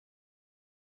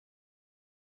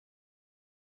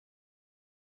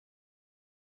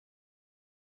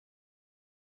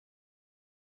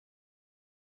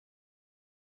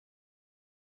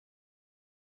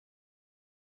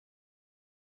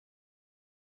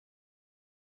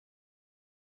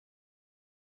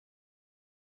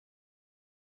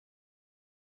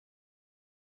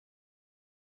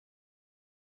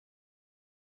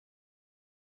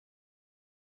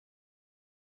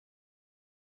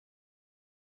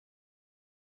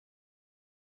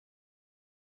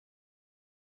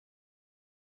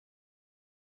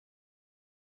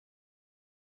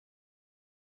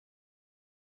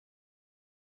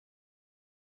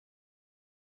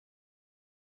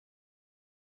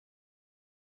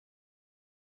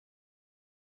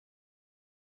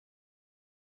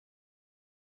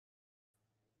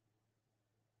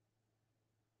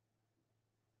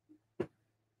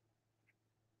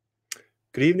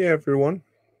Good evening, everyone.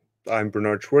 I'm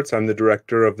Bernard Schwartz. I'm the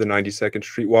director of the 92nd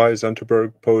Streetwise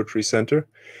Unterberg Poetry Center,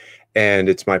 and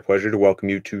it's my pleasure to welcome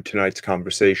you to tonight's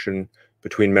conversation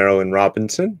between Marilynne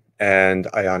Robinson and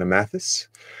Ayana Mathis.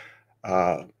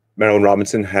 Marilynne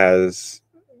Robinson has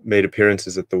made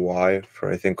appearances at the Y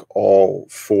for, I think, all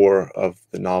 4 of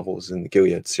the novels in the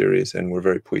Gilead series, and we're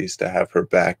very pleased to have her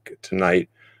back tonight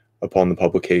upon the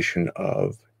publication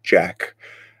of Jack.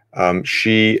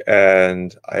 She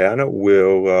and Ayana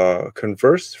will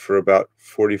converse for about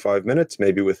 45 minutes,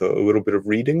 maybe with a little bit of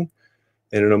reading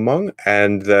in and among,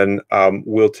 and then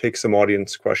we'll take some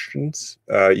audience questions.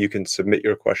 You can submit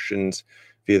your questions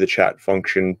via the chat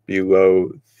function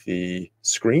below the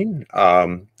screen.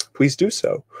 Please do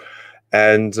so.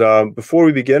 And before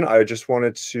we begin, I just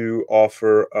wanted to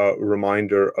offer a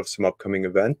reminder of some upcoming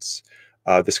events.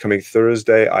 This coming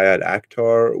Thursday, Ayad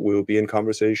Akhtar will be in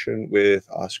conversation with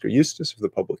Oscar Eustace of the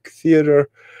Public Theater.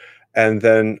 And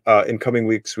then in coming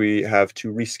weeks, we have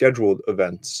 2 rescheduled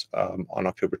events. On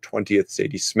October 20th,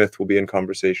 Sadie Smith will be in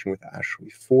conversation with Ashley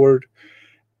Ford.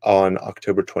 On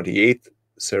October 28th,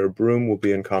 Sarah Broom will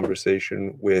be in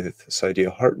conversation with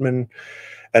Saidia Hartman.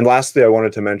 And lastly, I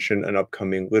wanted to mention an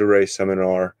upcoming literary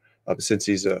seminar, since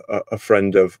he's a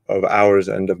friend of ours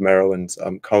and of Marilyn's.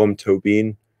 Colm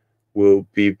Tobin will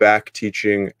be back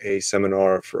teaching a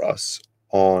seminar for us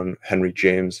on Henry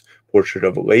James' Portrait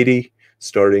of a Lady,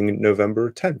 starting November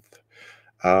 10th.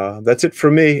 That's it for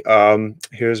me.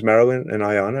 Here's Marilynne and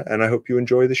Ayana, and I hope you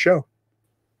enjoy the show.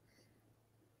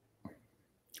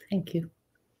 Thank you.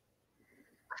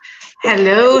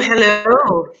 Hello,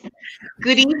 hello.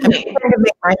 Good evening. I'm trying to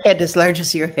make my head as large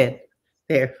as your head.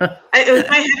 There. Is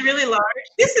my head really large?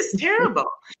 This is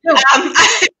terrible. No.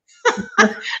 I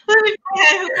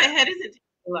hope my head isn't too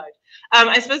large.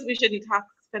 I suppose we shouldn't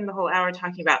spend the whole hour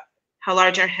talking about how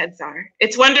large our heads are.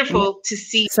 It's wonderful to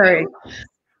see. Sorry.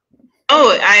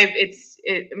 Oh,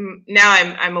 now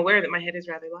I'm aware that my head is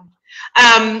rather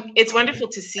large. It's wonderful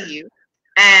to see you,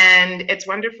 and it's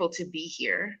wonderful to be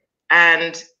here.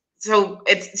 And so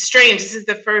it's strange. This is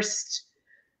the first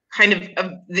kind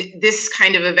of this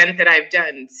kind of event that I've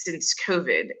done since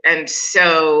COVID, and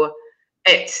so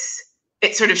it's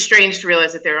sort of strange to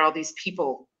realize that there are all these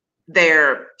people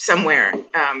there somewhere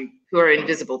who are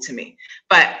invisible to me.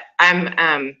 But I'm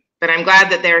glad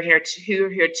that they're here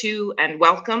too, and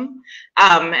welcome.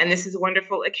 And this is a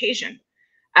wonderful occasion,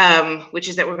 which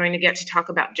is that we're going to get to talk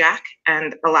about Jack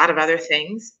and a lot of other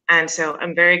things. And so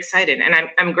I'm very excited, and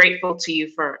I'm grateful to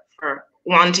you for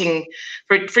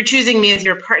choosing me as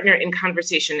your partner in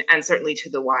conversation, and certainly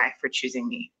to the Y for choosing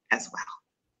me as well.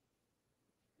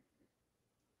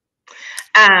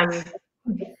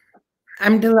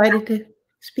 I'm delighted to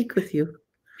speak with you.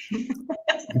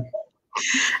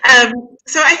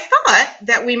 So I thought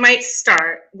that we might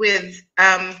start with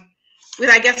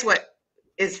I guess what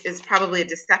is probably a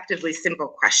deceptively simple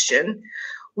question,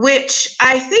 which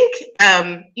I think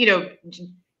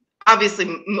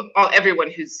obviously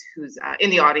everyone who's in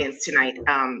the audience tonight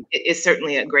is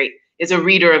certainly is a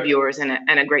reader of yours and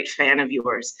a great fan of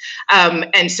yours.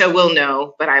 And so we'll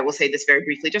know, but I will say this very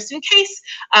briefly just in case.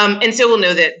 And so we'll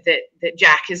know that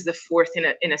Jack is the 4th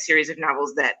in a series of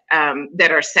novels that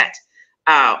are set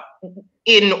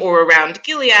in or around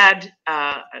Gilead,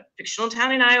 a fictional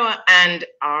town in Iowa, and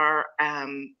are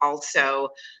also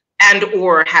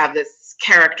or have this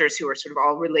characters who are sort of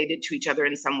all related to each other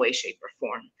in some way, shape, or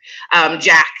form.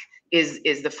 Jack is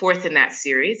the 4th in that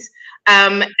series.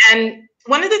 And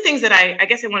one of the things that I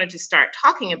guess I wanted to start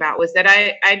talking about was that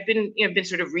I'd been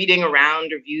sort of reading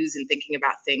around reviews and thinking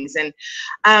about things, and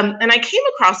I came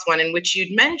across one in which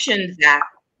you'd mentioned that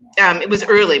it was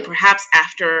early, perhaps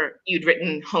after you'd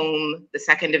written Home, the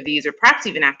second of these, or perhaps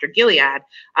even after Gilead,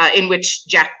 in which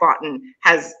Jack Boughton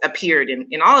has appeared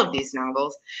in all of these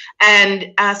novels.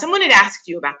 And someone had asked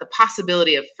you about the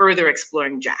possibility of further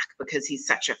exploring Jack because he's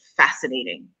such a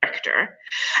fascinating character.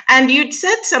 And you'd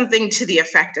said something to the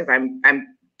effect of, I'm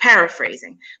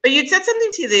paraphrasing, but you'd said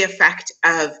something to the effect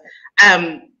of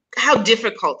how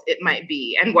difficult it might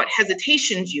be and what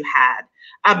hesitations you had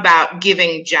about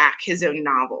giving Jack his own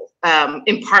novel,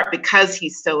 in part because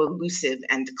he's so elusive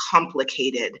and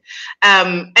complicated.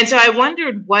 And so I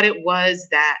wondered what it was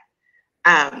that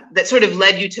sort of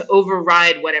led you to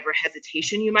override whatever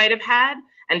hesitation you might have had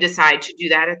and decide to do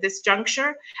that at this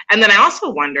juncture. And then I also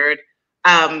wondered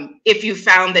if you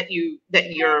found that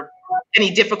any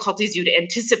difficulties you'd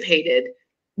anticipated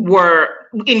were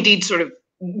indeed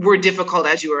were difficult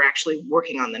as you were actually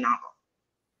working on the novel.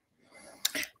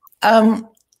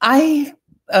 I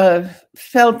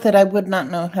felt that I would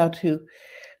not know how to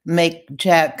make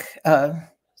Jack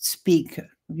speak,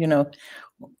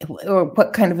 or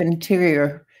what kind of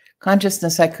interior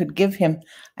consciousness I could give him.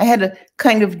 I had a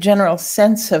kind of general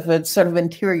sense of a sort of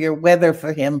interior weather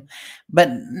for him, but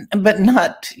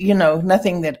not,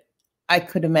 nothing that I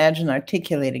could imagine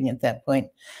articulating at that point.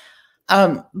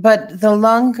 But the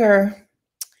longer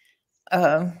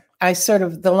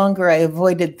the longer I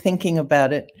avoided thinking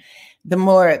about it, the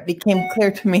more it became clear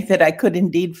to me that I could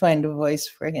indeed find a voice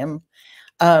for him.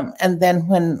 And then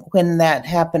when that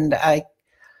happened, I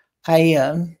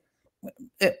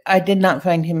did not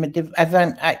find him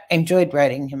I enjoyed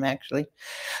writing him, actually.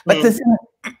 But the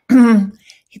thing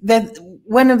that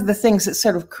one of the things that's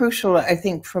sort of crucial, I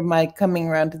think, for my coming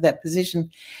around to that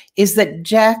position is that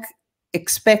Jack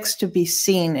expects to be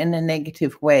seen in a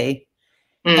negative way.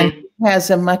 And he has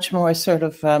a much more sort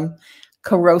of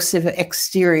corrosive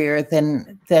exterior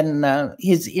than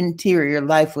his interior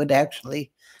life would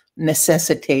actually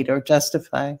necessitate or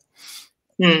justify.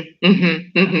 I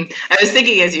was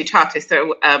thinking as you talked,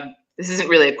 so this isn't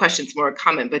really a question, it's more a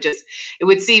comment, but just it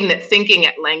would seem that thinking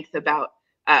at length about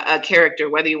a character,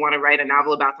 whether you want to write a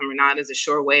novel about them or not, is a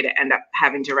sure way to end up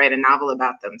having to write a novel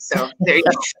about them. So there you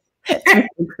go. Very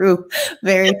true.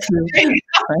 Very true.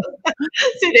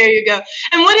 So there you go.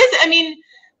 And what is,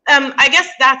 I guess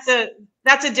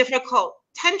that's a difficult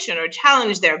tension or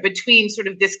challenge there between sort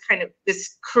of this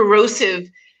corrosive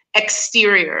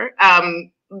exterior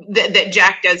that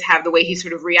Jack does have, the way he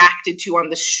sort of reacted to on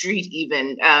the street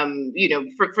even.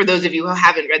 For those of you who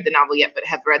haven't read the novel yet but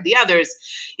have read the others,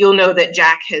 you'll know that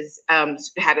Jack has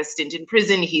had a stint in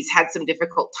prison. He's had some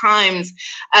difficult times,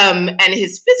 and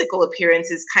his physical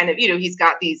appearance is kind of, he's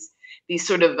got these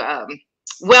sort of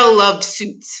well-loved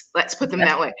suits, let's put them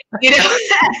that way,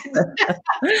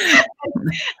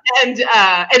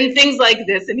 and things like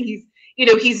this. And he's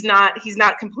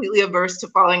not completely averse to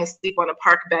falling asleep on a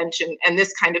park bench and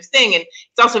this kind of thing. And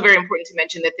it's also very important to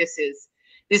mention that this is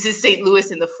St.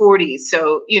 Louis in the 40s.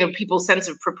 So, people's sense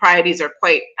of proprieties are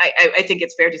quite, I think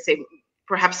it's fair to say,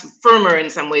 perhaps firmer in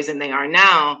some ways than they are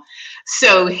now.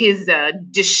 So his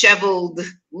disheveled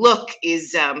look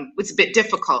is, it's a bit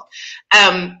difficult.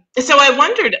 So I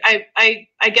wondered,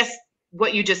 I guess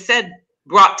what you just said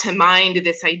brought to mind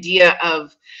this idea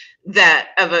of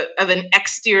an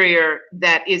exterior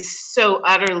that is so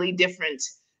utterly different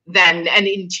than an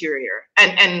interior,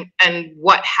 and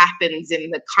what happens in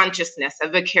the consciousness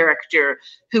of a character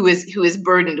who is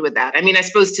burdened with that. I mean, I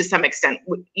suppose to some extent,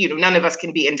 none of us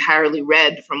can be entirely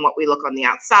read from what we look on the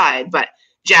outside, but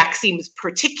Jack seems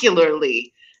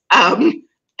particularly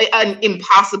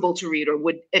impossible to read, or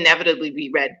would inevitably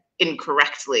be read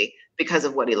incorrectly because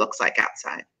of what he looks like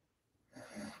outside.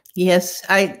 Yes,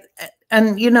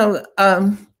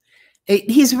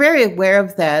 he's very aware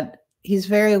of that. He's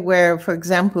very aware, for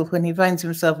example, when he finds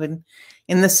himself in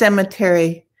the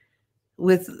cemetery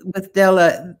with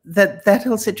Della, that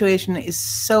whole situation is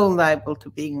so liable to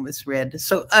being misread,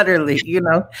 so utterly,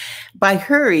 by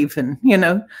her even,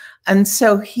 and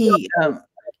so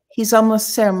he's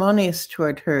almost ceremonious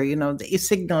toward her, he's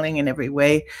signaling in every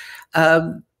way,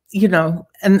 and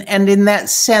in that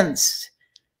sense,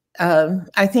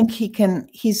 I think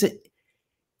he's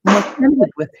more candid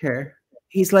with her.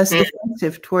 He's less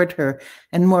defensive toward her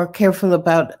and more careful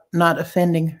about not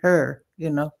offending her,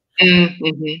 I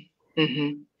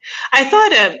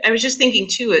thought, I was just thinking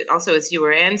too, also as you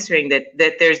were answering, that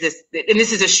there's this, and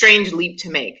this is a strange leap to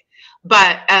make,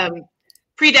 but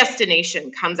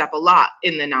predestination comes up a lot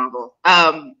in the novel,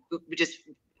 just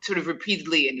sort of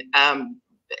repeatedly. And,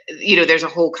 there's a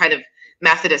whole kind of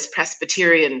Methodist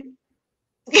Presbyterian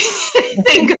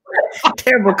thing.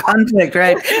 Terrible conflict,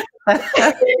 right? But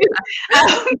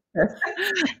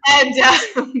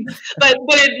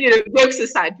jokes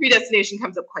aside, predestination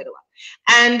comes up quite a lot.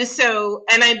 And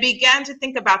I began to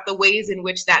think about the ways in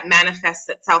which that manifests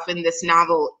itself in this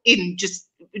novel in just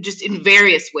in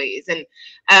various ways. And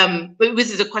but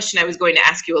this is a question I was going to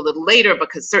ask you a little later,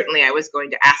 because certainly I was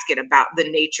going to ask it about the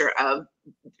nature of,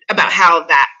 about how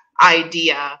that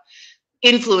idea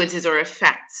influences or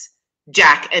affects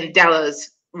Jack and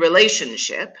Della's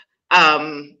relationship,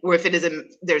 or if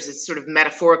there's a sort of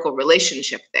metaphorical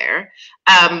relationship there.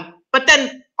 But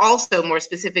then also more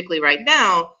specifically right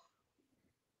now,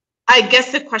 I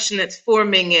guess the question that's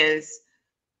forming is,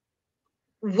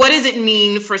 what does it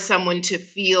mean for someone to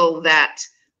feel that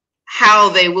how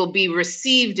they will be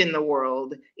received in the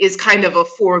world is kind of a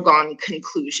foregone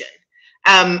conclusion,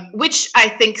 which I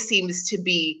think seems to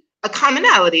be a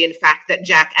commonality, in fact, that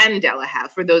Jack and Della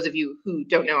have. For those of you who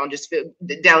don't know,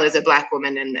 Della is a Black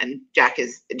woman, and Jack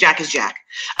is Jack.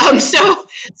 So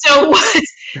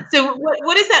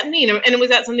what does that mean? And was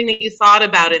that something that you thought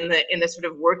about in the sort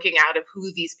of working out of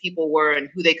who these people were and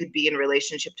who they could be in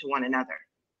relationship to one another?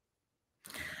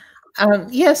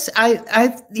 Yes,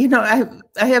 I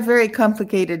have very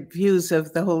complicated views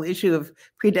of the whole issue of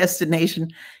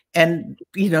predestination, and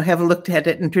have looked at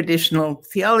it in traditional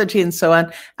theology and so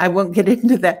on. I won't get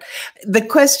into that. The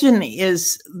question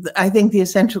is, I think the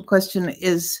essential question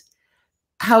is,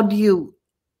 how do you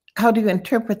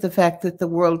interpret the fact that the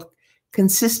world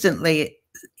consistently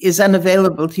is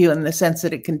unavailable to you, in the sense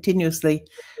that it continuously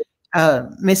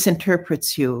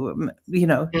misinterprets you?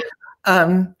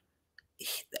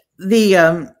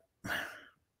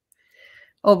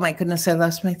 Oh my goodness, I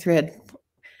lost my thread.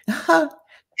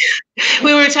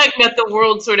 We were talking about the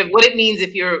world, sort of what it means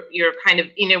if you're kind of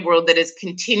in a world that is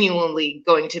continually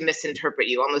going to misinterpret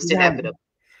you, almost inevitably.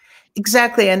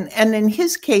 Exactly. And in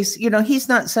his case, he's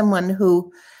not someone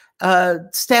who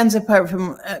stands apart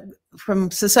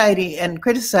from society and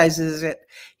criticizes it.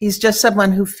 He's just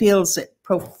someone who feels it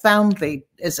profoundly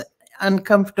as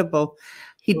uncomfortable.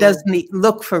 He doesn't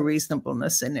look for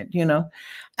reasonableness in it,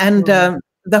 and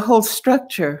the whole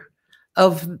structure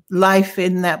of life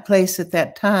in that place at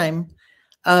that time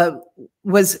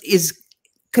is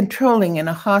controlling in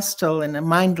a hostile and a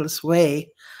mindless way,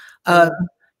 what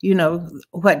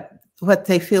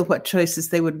they feel, what choices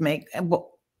they would make,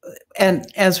 and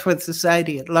as for the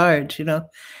society at large,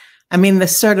 I mean, the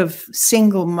sort of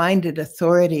single-minded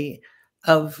authority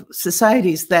of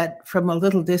societies that from a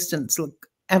little distance look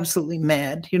absolutely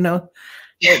mad,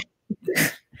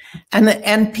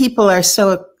 and people are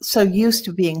so used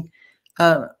to being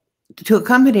to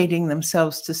accommodating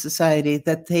themselves to society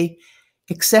that they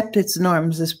accept its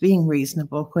norms as being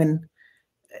reasonable, when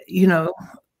if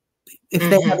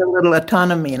they had a little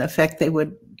autonomy, in effect, they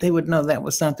would know that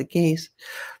was not the case.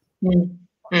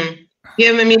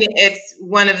 Yeah, I mean, it's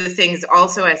one of the things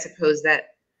also, I suppose,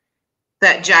 that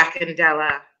Jack and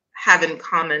Della have in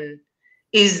common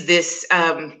is this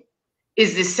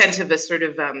sense of a sort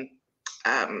of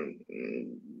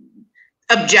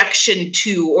objection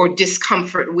to or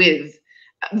discomfort with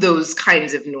those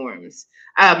kinds of norms.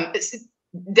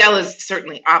 Della's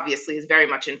certainly, obviously, is very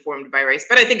much informed by race,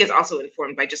 but I think is also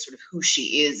informed by just sort of who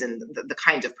she is and the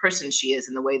kind of person she is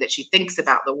and the way that she thinks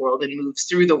about the world and moves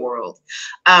through the world.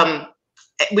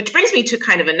 Which brings me to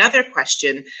kind of another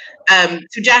question.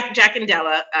 So Jack and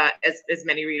Della, as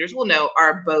many readers will know,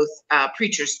 are both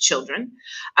preachers' children.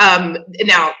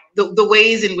 Now, the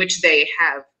ways in which they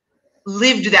have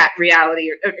lived that reality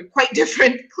are quite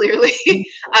different, clearly.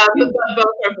 Both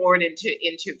are born into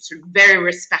sort of very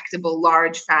respectable,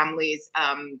 large families,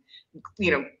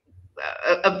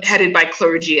 headed by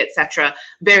clergy, etc.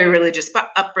 Very religious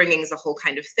upbringings, the whole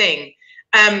kind of thing.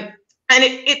 And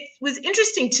it was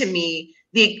interesting to me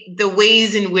the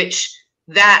ways in which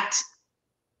that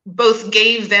both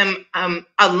gave them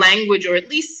a language, or at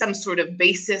least some sort of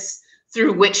basis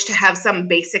through which to have some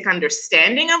basic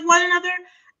understanding of one another,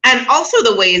 and also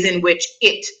the ways in which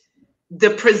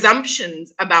the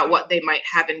presumptions about what they might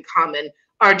have in common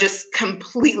are just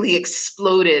completely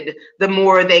exploded the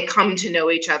more they come to know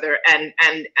each other and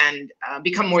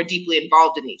become more deeply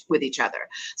involved with each other.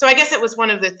 So I guess it was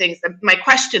one of the things that my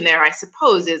question there, I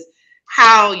suppose, is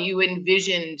how you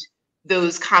envisioned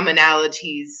those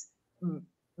commonalities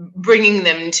bringing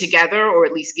them together, or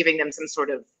at least giving them some sort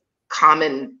of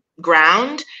common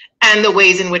ground, and the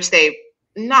ways in which they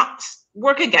not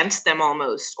work against them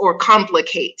almost, or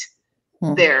complicate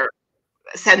their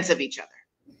sense of each other.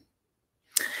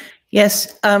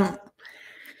 Yes.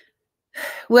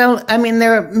 Well, I mean,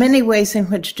 there are many ways in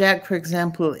which Jack, for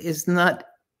example, is not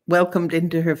welcomed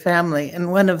into her family.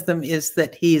 And one of them is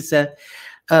that he's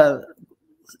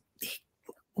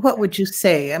what would you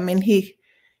say? I mean,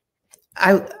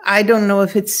 I don't know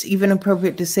if it's even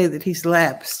appropriate to say that he's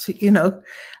lapsed,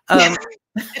 I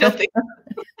don't think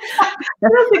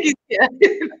he's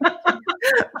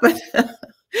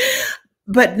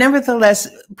but nevertheless,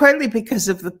 partly because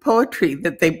of the poetry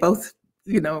that they both,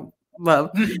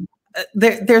 love,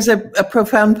 there's a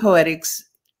profound poetics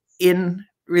in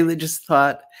religious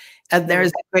thought, and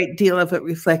there's a great deal of it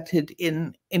reflected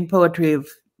in poetry of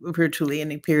virtually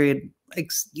any period,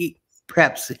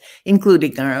 perhaps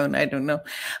including our own, I don't know.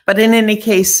 But in any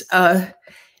case,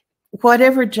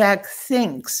 whatever Jack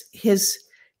thinks, his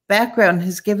background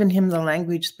has given him the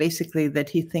language basically that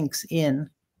he thinks in,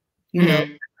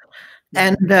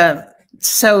 And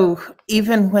so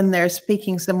even when they're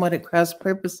speaking somewhat at cross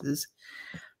purposes,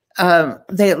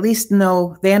 they at least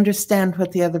know, they understand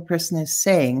what the other person is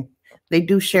saying. They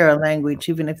do share a language,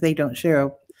 even if they don't share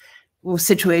a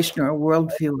situation or a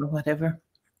worldview or whatever.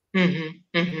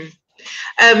 Mm-hmm,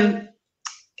 mm-hmm.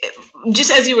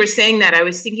 Just as you were saying that, I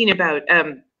was thinking about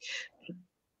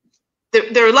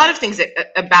there are a lot of things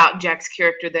about Jack's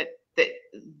character that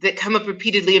come up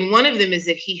repeatedly, and one of them is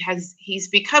that he's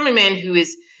become a man who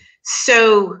is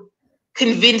so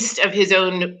convinced of his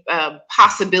own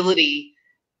possibility,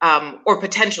 or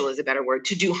potential is a better word,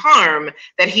 to do harm,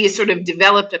 that he has sort of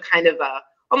developed a kind of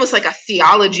almost like a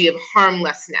theology of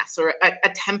harmlessness, or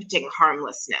attempting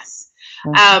harmlessness,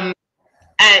 and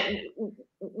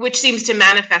which seems to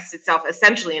manifest itself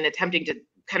essentially in attempting to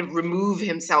kind of remove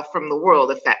himself from the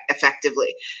world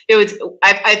effectively.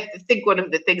 I think one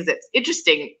of the things that's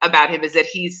interesting about him is that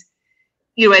he's,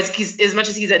 as much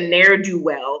as he's a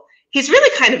ne'er-do-well, he's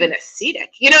really kind of an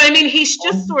ascetic. You know what I mean? He's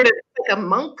just sort of like a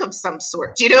monk of some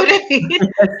sort. You know what I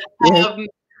mean?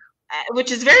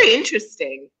 Which is very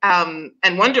interesting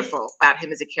and wonderful about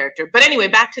him as a character. But anyway,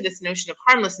 back to this notion of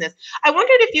harmlessness. I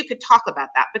wondered if you could talk about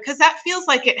that, because that feels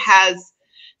like it has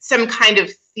some kind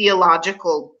of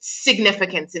theological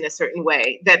significance in a certain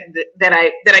way that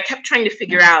I kept trying to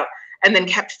figure out, and then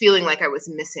kept feeling like I was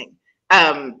missing.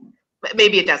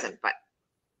 Maybe it doesn't, but.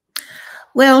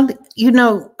 Well,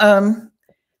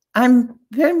 I'm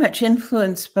very much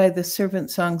influenced by the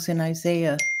servant songs in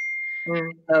Isaiah.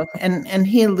 And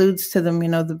he alludes to them,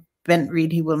 the bent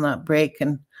reed he will not break,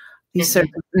 and these sort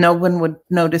of, no one would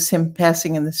notice him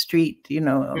passing in the street,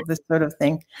 this sort of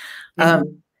thing.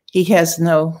 He has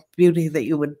no beauty that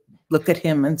you would look at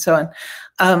him, and so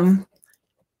on.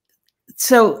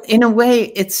 So in a way,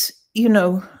 it's,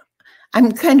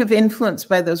 I'm kind of influenced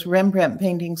by those Rembrandt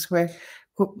paintings where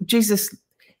Jesus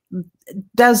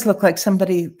does look like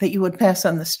somebody that you would pass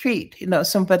on the street,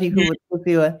 somebody who would give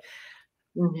you a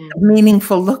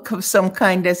meaningful look of some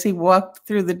kind as he walked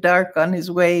through the dark on his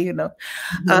way,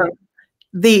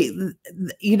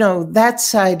 that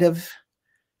side of,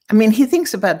 he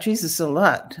thinks about Jesus a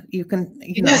lot. You can,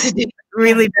 he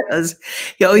really does.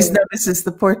 He always notices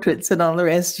the portraits and all the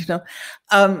rest,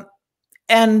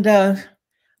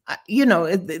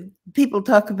 people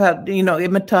talk about,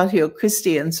 imitatio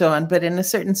Christi and so on, but in a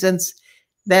certain sense,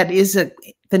 that is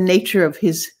the nature of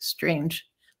his strange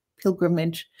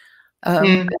pilgrimage.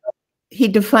 He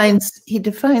defines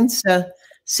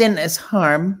sin as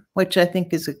harm, which I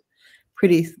think is a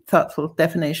pretty thoughtful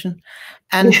definition,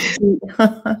 and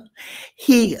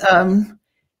he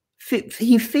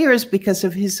fears, because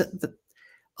of his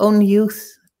own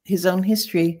youth, his own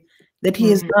history, that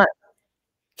he is not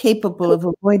capable of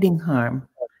avoiding harm,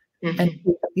 and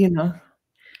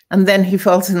and then he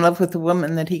falls in love with a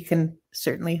woman that he can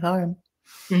certainly harm.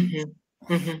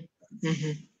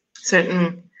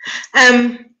 Certainly.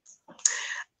 I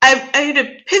had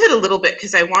to pivot a little bit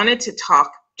because I wanted to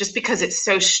talk, just because it's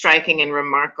so striking and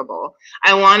remarkable,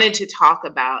 I wanted to talk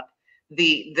about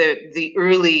the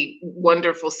early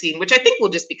wonderful scene, which I think will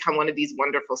just become one of these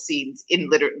wonderful scenes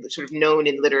in sort of known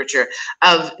in literature,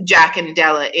 of Jack and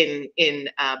Della in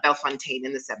Bellefontaine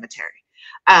in the cemetery.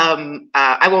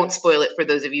 I won't spoil it for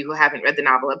those of you who haven't read the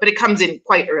novel, but it comes in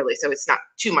quite early, so it's not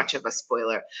too much of a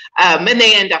spoiler. And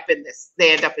they end up in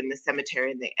the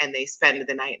cemetery, and they spend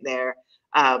the night there,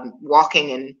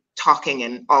 walking and talking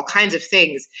and all kinds of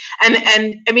things. And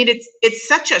it's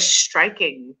such a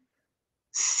striking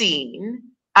scene,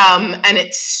 and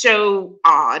it's so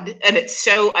odd and it's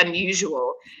so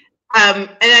unusual. And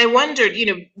I wondered,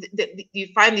 you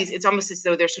find these, it's almost as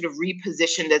though they're sort of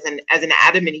repositioned as an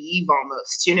Adam and Eve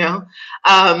almost,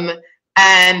 and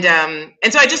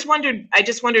so I just wondered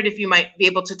if you might be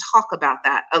able to talk about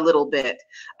that a little bit.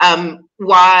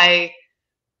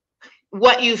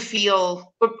 What you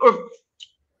feel, or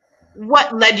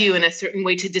what led you in a certain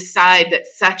way to decide that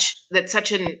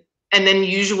such an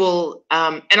unusual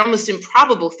and almost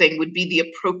improbable thing would be the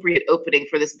appropriate opening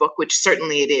for this book, which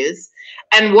certainly it is,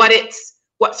 and what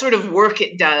sort of work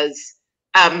it does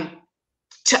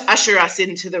to usher us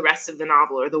into the rest of the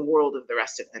novel, or the world of the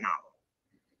rest of the novel.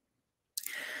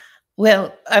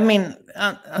 Well, on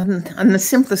the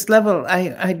simplest level,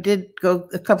 I did go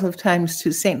a couple of times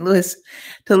to St. Louis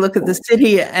to look at the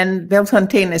city, and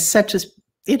Bellefontaine is such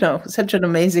an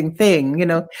amazing thing,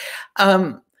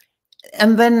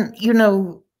 and then, in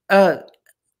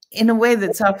a way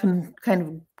that's often kind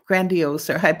of grandiose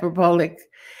or hyperbolic,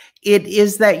 it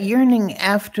is that yearning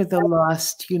after the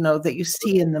lost, that you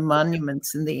see in the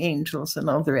monuments and the angels and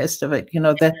all the rest of it,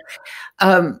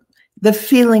 the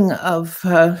feeling of,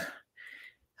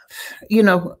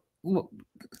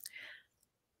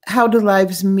 how do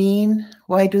lives mean?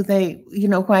 Why do they,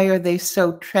 why are they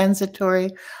so transitory?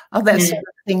 All that sort of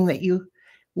thing that you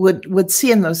would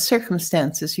see in those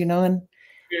circumstances, and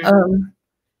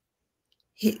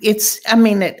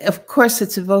of course,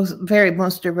 it's a very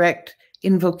most direct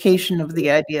invocation of the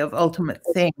idea of ultimate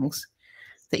things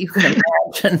that you can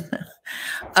imagine.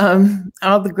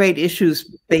 All the great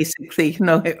issues, basically,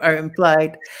 are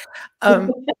implied.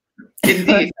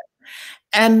 Indeed.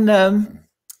 And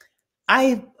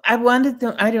I wanted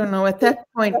them, I don't know, at that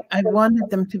point, I wanted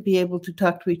them to be able to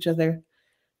talk to each other.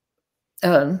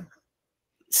 I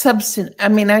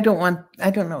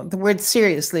don't know, the word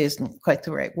seriously isn't quite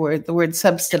the right word. The word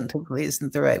substantively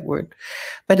isn't the right word.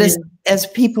 But as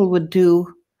people would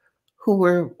do who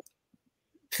were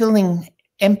filling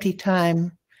empty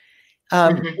time,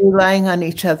 relying on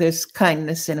each other's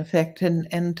kindness, in effect,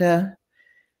 and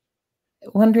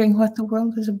wondering what the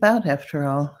world is about, after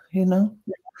all,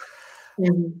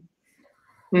 And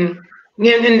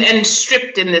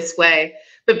stripped in this way,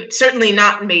 but certainly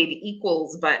not made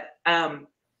equals, but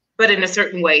in a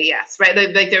certain way, yes,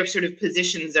 right? Like their sort of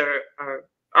positions are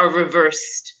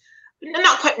reversed,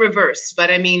 not quite reversed, but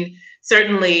I mean,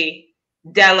 certainly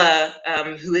Della,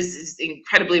 who is this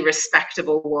incredibly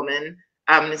respectable woman,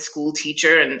 a school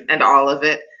teacher and all of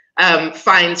it,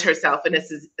 finds herself in a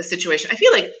situation. I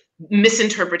feel like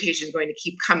misinterpretation is going to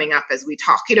keep coming up as we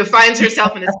talk. Finds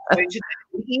herself in a situation that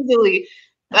can easily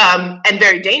and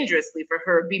very dangerously for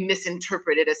her be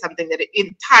misinterpreted as something that it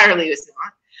entirely is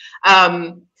not.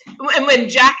 And when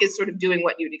Jack is sort of doing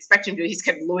what you'd expect him to do, he's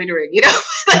kind of loitering,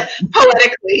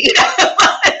 poetically,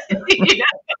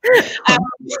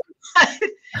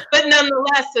 but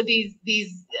nonetheless, so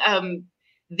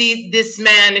this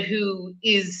man who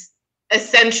is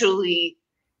essentially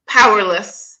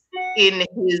powerless in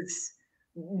his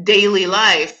daily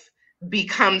life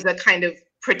becomes a kind of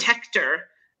protector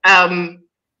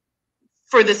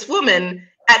for this woman,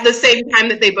 at the same time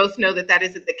that they both know that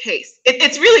isn't the case.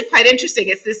 It's really quite interesting.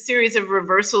 It's this series of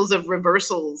reversals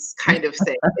kind of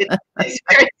thing. It's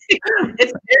very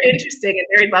interesting and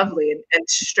very lovely and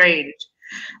strange.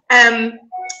 I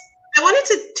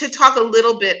wanted to talk a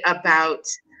little bit about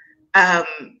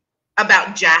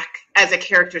Jack as a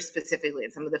character specifically,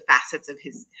 and some of the facets of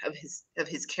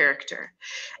his character.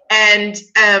 And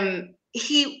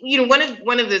he, one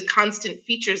of the constant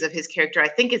features of his character, I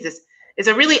think, is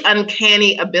a really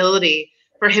uncanny ability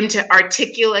for him to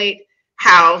articulate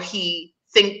how he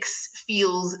thinks,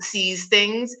 feels, sees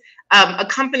things,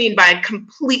 accompanied by a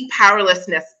complete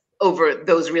powerlessness over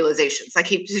those realizations. Like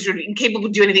he's sort of incapable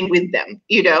of doing anything with them,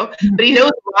 but he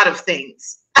knows a lot of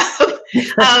things.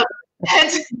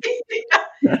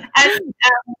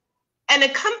 And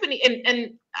accompany,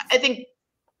 and I think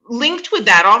linked with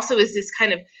that also is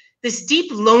this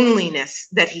deep loneliness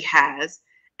that he has,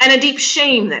 and a deep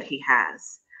shame that he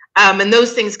has. And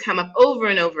those things come up over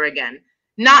and over again,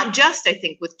 not just, I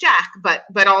think, with Jack, but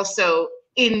also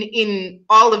in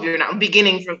all of your,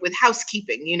 beginning with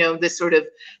housekeeping, this sort of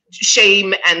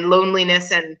shame and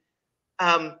loneliness and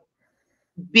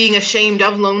being ashamed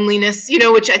of loneliness,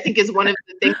 which I think is one of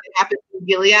the things that happens in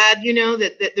Gilead,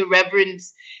 that the Reverend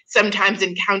sometimes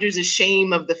encounters a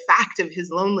shame of the fact of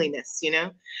his loneliness,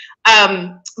 But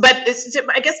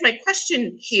I guess my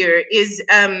question here is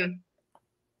that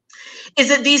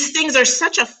these things are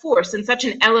such a force and such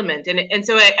an element. And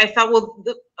so I thought, well,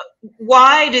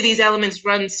 why do these elements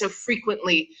run so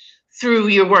frequently through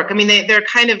your work? I mean, they're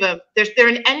kind of they're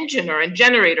an engine or a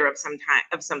generator of some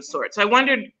sort. So I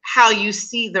wondered how you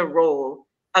see the role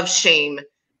of shame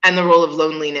and the role of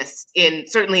loneliness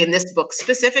certainly in this book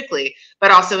specifically,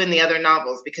 but also in the other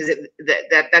novels, because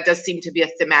that does seem to be a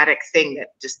thematic thing that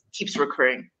just keeps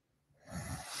recurring.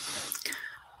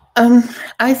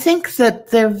 I think that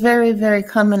they're very, very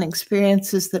common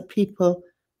experiences that people,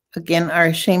 again, are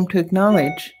ashamed to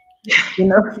acknowledge.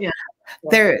 Yeah.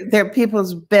 They're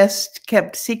people's best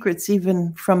kept secrets,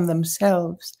 even from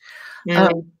themselves.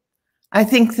 I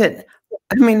think that,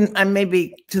 I may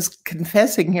be just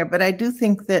confessing here, but I do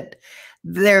think that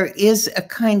there is a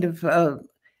kind of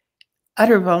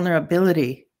utter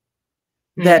vulnerability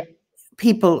that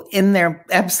people in their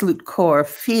absolute core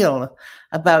feel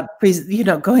about,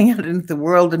 going out into the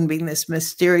world and being this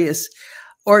mysterious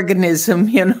organism,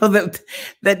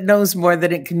 that knows more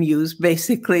than it can use,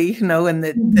 basically, and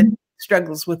that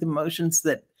struggles with emotions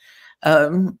that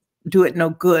do it no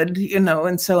good,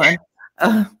 and so on.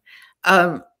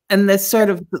 And this sort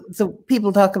of, so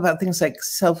people talk about things like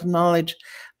self-knowledge,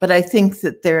 but I think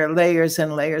that there are layers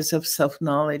and layers of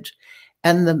self-knowledge.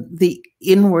 And the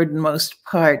inwardmost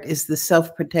part is the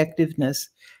self-protectiveness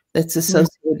that's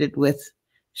associated with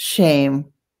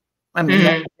shame I mean,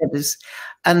 that is,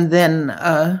 and then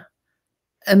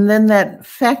that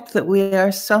fact that we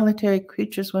are solitary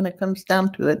creatures when it comes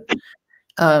down to it,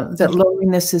 that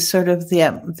loneliness is sort of the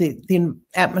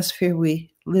atmosphere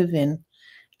we live in.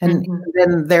 And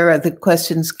then there are the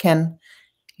questions, can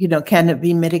it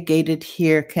be mitigated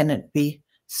here? Can it be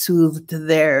soothed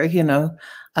there? So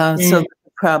the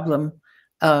problem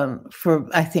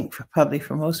probably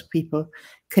for most people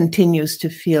continues to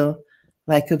feel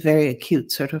like a very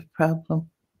acute sort of problem.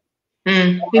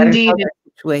 Indeed.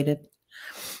 Situated.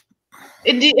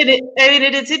 Indeed,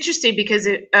 it's interesting because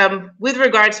with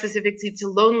regard specifically to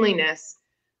loneliness,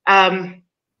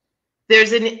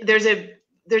 there's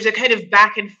a kind of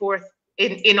back and forth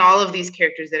in all of these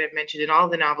characters that I've mentioned, in all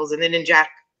the novels, and then in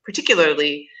Jack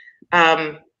particularly.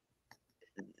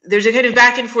 There's a kind of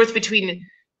back and forth between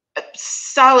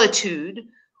solitude,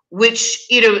 which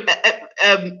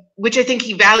which I think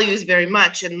he values very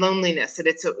much, and loneliness, and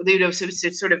it's so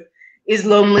it's sort of, is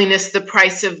loneliness the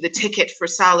price of the ticket for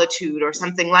solitude or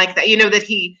something like that?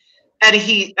 That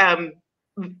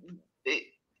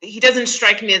he doesn't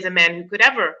strike me as a man who could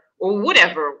ever or would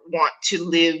ever want to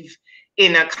live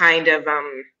in a kind of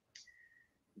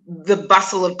the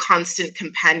bustle of constant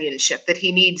companionship, that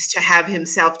he needs to have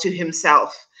himself to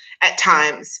himself at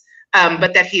times,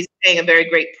 but that he's paying a very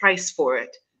great price for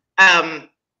it, and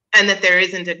that there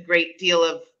isn't a great deal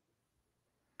of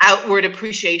outward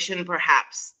appreciation,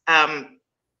 perhaps,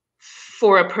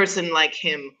 for a person like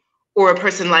him or a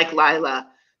person like Lila,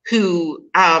 who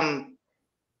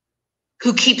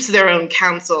keeps their own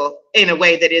counsel in a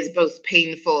way that is both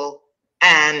painful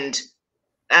and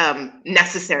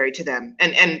necessary to them,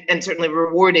 and certainly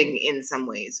rewarding in some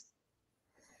ways.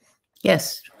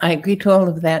 Yes, I agree to all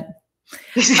of that.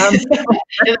 It's not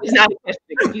a question,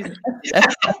 excuse me.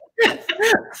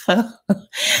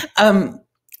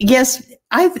 Yes,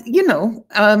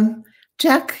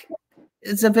 Jack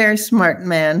is a very smart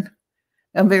man,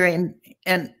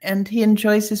 and he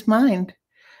enjoys his mind,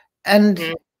 and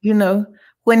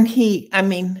when he had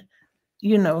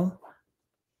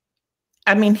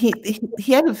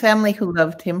a family who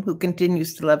loved him, who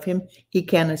continues to love him. He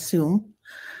can assume,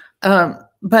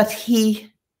 but he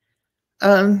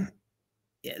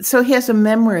so he has a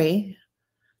memory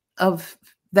of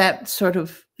that sort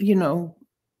of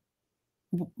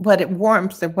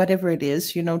warmth or whatever it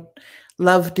is,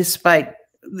 love despite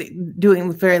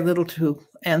doing very little to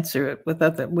answer it with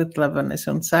love on his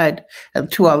own side,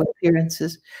 to all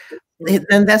appearances.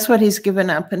 And that's what he's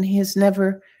given up, and he has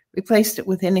never replaced it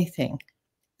with anything.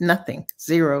 Nothing.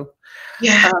 Zero.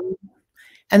 Yeah.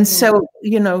 And so,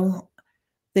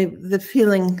 the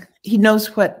feeling, he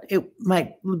knows what it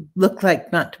might look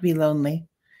like not to be lonely,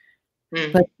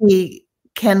 but he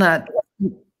can't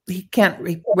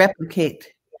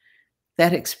replicate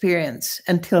that experience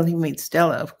until he meets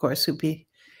Della, of course, who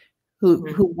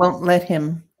won't let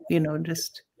him,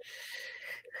 just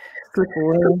slip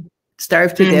away,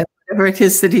 starve to death, whatever it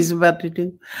is that he's about to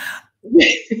do.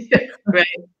 Right.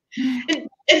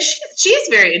 And she's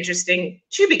very interesting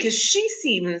too, because she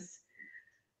seems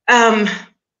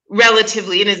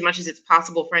relatively, in as much as it's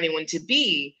possible for anyone to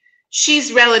be,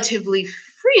 she's relatively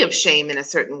free of shame in a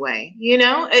certain way, and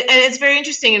it's very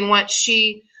interesting in what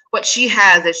she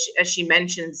has, as she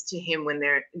mentions to him when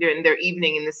they're in their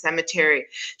evening in the cemetery.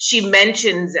 She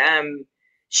mentions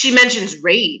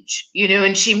rage,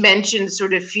 and she mentions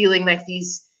sort of feeling like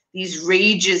these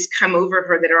rages come over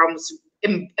her that are almost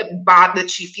that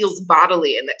she feels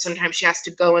bodily, and that sometimes she has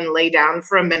to go and lay down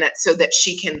for a minute so that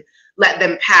she can let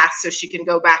them pass, so she can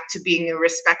go back to being a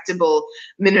respectable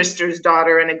minister's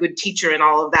daughter and a good teacher and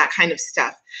all of that kind of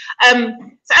stuff. So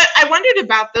I wondered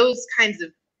about those kinds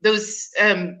of there's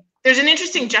an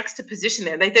interesting juxtaposition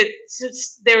there. Like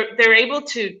they're able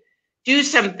to do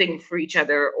something for each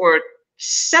other or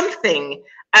something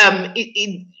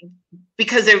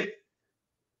because they're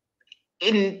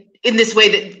in this way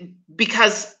that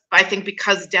because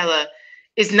Della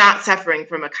is not suffering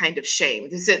from a kind of shame.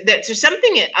 There's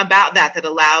something about that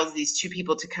allows these two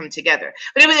people to come together.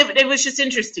 But it was just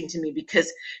interesting to me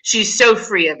because she's so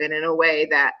free of it in a way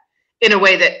that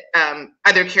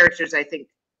other characters, I think,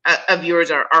 of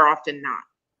yours are often not.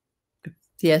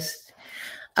 Yes.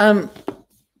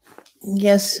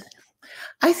 Yes.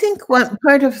 I think one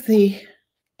part of the,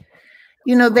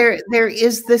 there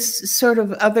is this sort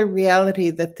of other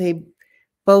reality that they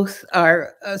both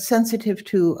are sensitive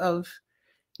to, of,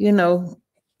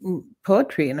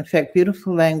 poetry, in effect,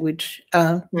 beautiful language,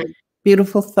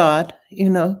 beautiful thought,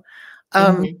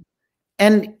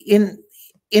 and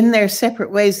in their separate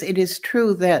ways, it is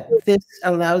true that this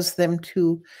allows them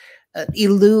to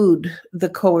elude the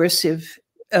coercive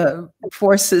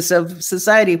forces of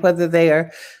society, whether they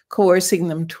are coercing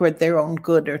them toward their own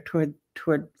good or toward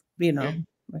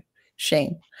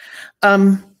shame.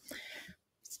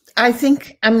 I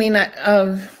think, I mean,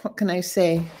 what can I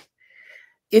say?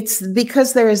 It's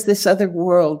because there is this other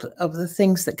world of the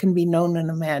things that can be known and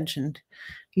imagined,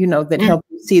 that help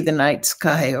you see the night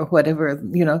sky or whatever,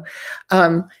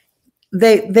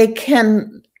 they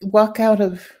can walk out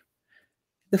of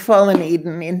the fallen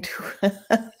Eden into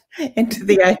into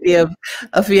the idea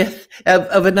of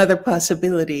another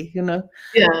possibility,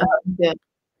 Yeah.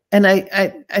 And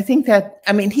I think that,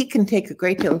 I mean, he can take a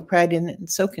great deal of pride in it, and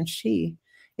so can she.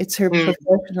 It's her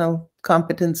professional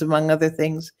competence, among other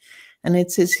things, and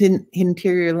it's his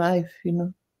interior life,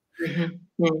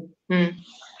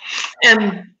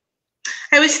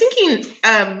 I was thinking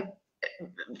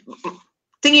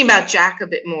about Jack a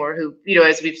bit more, who,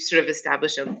 as we've sort of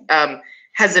established,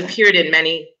 has appeared in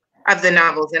many of the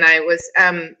novels, and I was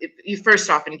you first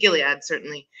off in Gilead,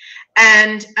 certainly,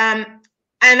 and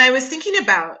I was thinking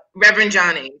about Reverend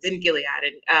John Ames in Gilead,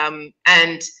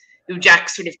 and Jack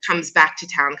sort of comes back to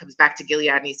town, comes back to Gilead,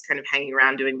 and he's kind of hanging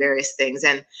around doing various things,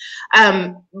 and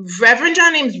Reverend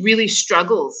John Ames really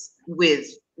struggles with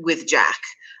Jack.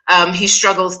 He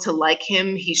struggles to like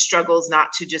him. He struggles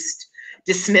not to just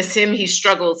dismiss him. He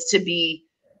struggles to be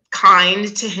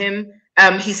kind to him.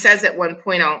 He says at one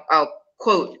point, I'll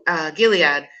quote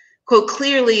Gilead, quote,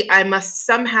 "Clearly, I must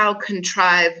somehow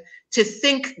contrive to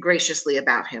think graciously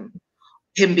about him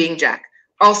being Jack.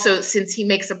 Also, since he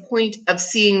makes a point of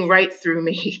seeing right through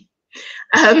me."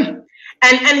 And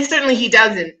certainly he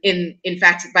does, in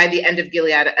fact, by the end of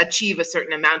Gilead, achieve a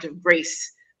certain amount of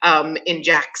grace in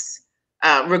Jack's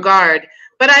regard.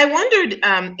 But I wondered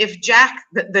if Jack,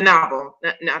 the novel,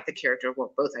 not the character,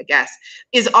 well, both, I guess,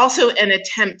 is also an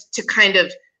attempt to kind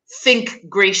of think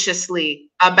graciously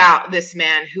about this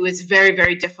man who is very,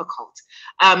 very difficult,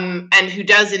 and who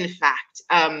does, in fact,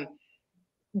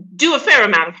 do a fair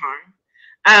amount of harm.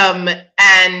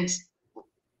 And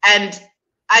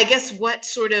I guess what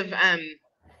sort of,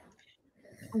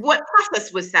 what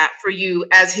process was that for you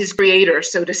as his creator,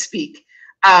 so to speak,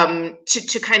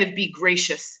 to kind of be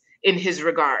gracious in his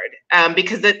regard,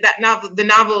 because the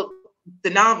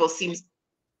novel seems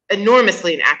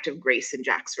enormously an act of grace in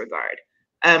Jack's regard,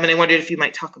 and I wondered if you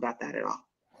might talk about that at all.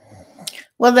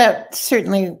 Well, that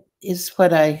certainly is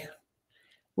what I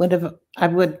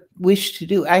would wish to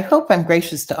do. I hope I'm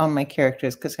gracious to all my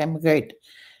characters, because I'm great.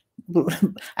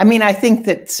 I mean, I think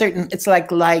that it's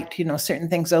like light, certain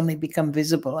things only become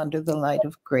visible under the light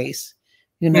of grace,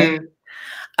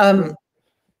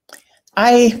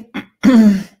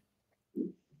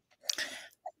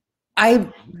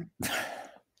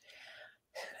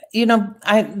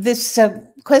 this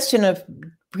question of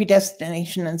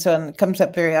predestination and so on comes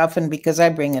up very often because I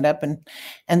bring it up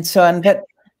and so on.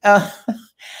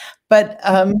 But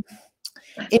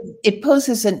it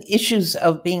poses an issues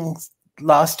of being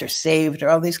lost or saved, or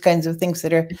all these kinds of things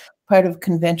that are part of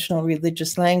conventional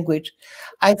religious language.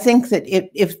 I think that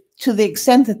if to the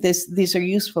extent that these are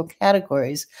useful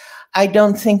categories, I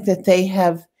don't think that they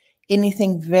have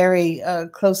anything very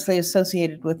closely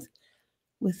associated with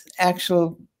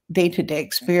actual day-to-day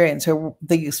experience or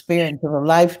the experience of a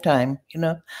lifetime.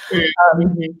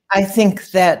 I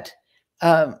think that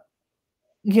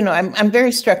I'm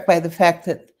very struck by the fact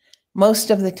that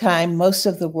most of the time, most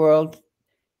of the world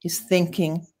is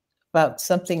thinking about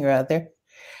something or other,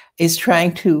 is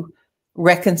trying to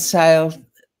reconcile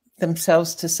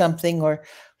themselves to something, or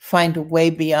find a way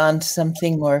beyond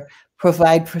something, or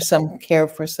provide for some care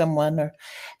for someone,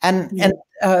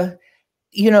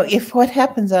 if what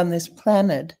happens on this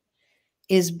planet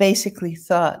is basically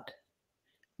thought,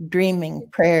 dreaming,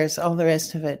 prayers, all the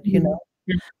rest of it,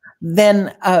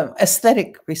 then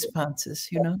aesthetic responses,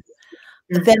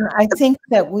 then I think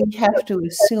that we have to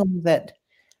assume that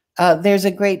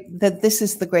that this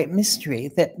is the great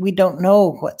mystery, that we don't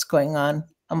know what's going on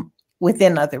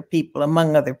within other people,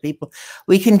 among other people.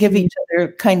 We can give each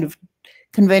other kind of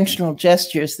conventional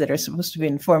gestures that are supposed to be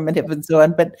informative and so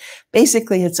on, but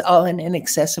basically it's all an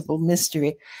inaccessible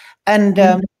mystery. And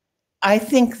I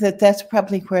think that that's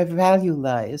probably where value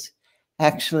lies,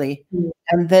 actually.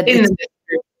 And that in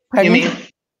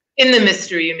the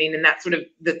mystery, you mean, and that sort of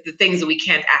the things that we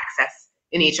can't access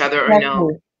in each other or know.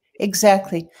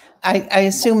 Exactly. I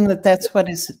assume that that's what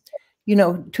is,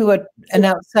 to an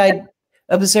outside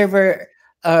observer,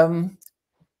 in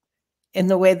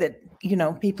the way that,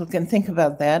 people can think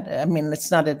about that. I mean,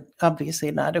 it's not obviously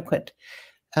an adequate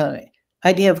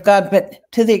idea of God, but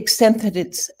to the extent that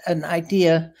it's an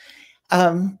idea,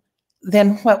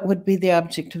 then what would be the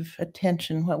object of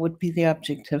attention? What would be the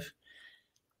object of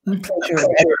pleasure or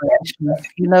admiration.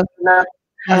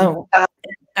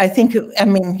 I think, I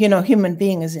mean, human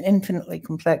being is an infinitely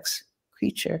complex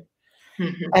creature.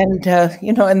 And,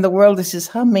 and the world is just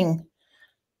humming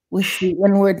with the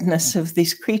inwardness of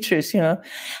these creatures,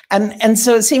 and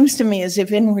so it seems to me as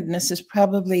if inwardness is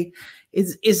probably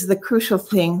is the crucial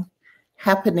thing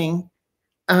happening,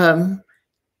 and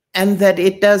that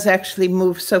it does actually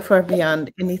move so far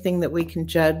beyond anything that we can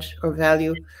judge or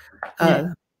value.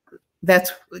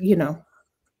 That's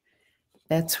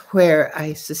where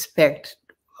I suspect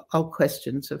all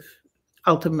questions of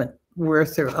ultimate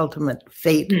worth or ultimate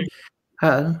fate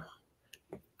are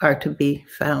to be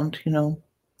found, to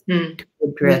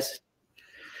address.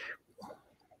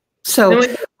 So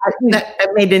I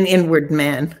made an inward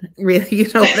man, really.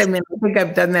 You know what I mean? I think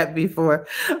I've done that before.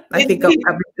 I think I'll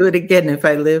probably do it again if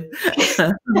I live.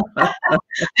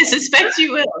 I suspect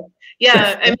you will.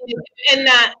 Yeah, I mean, and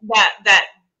that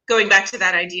going back to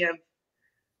that idea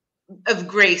of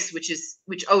grace,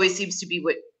 which always seems to be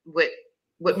what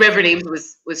Reverend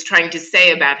Ames was trying to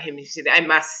say about him. He said, I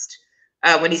must,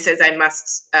 when he says I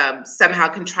must somehow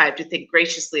contrive to think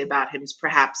graciously about him,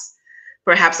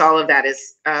 perhaps all of that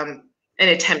is an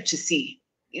attempt to see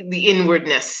the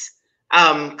inwardness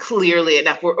clearly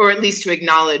enough, or at least to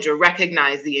acknowledge or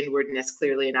recognize the inwardness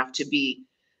clearly enough to be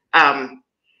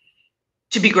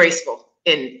graceful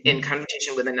in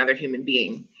conversation with another human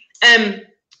being.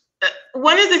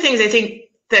 One of the things I think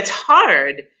that's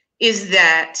hard is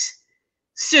that,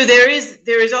 so there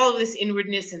is all of this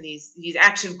inwardness and these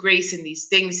acts of grace and these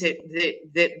things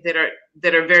that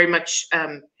are very much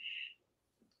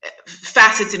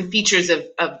facets and features of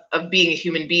being a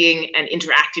human being and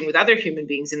interacting with other human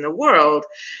beings in the world.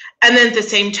 And then at the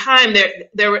same time,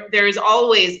 there is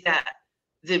always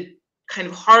the kind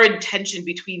of hard tension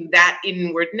between that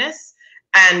inwardness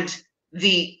and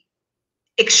the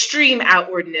extreme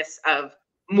outwardness of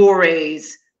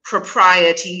mores,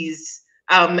 proprieties,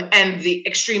 and the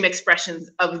extreme expressions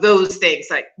of those things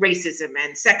like racism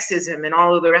and sexism and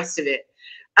all of the rest of it.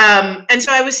 And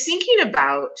so I was thinking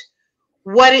about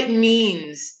what it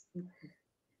means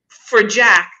for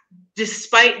Jack,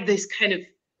 despite this kind of,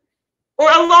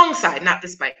 or alongside, not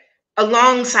despite,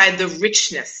 alongside the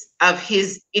richness of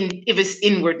his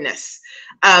inwardness,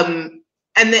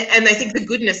 and I think the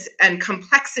goodness and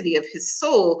complexity of his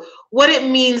soul, what it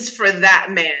means for that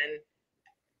man,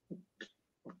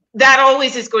 that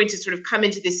always is going to sort of come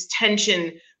into this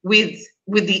tension with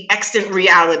the extant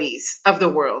realities of the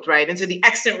world, right? And so the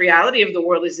extant reality of the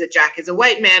world is that Jack is a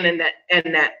white man, and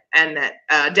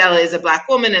that Della is a Black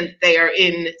woman, and they are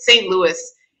in St. Louis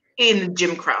in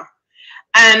Jim Crow.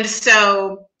 And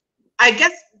so I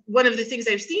guess one of the things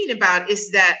I've seen about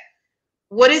is that,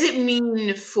 what does it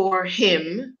mean for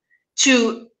him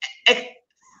for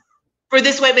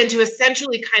this white man to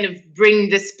essentially kind of bring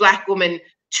this Black woman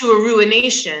to a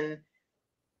ruination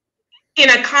in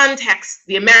a context,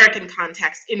 the American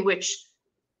context, in which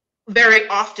very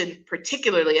often,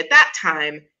 particularly at that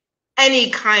time, any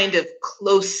kind of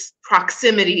close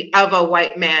proximity of a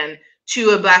white man to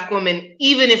a Black woman,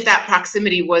 even if that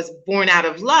proximity was born out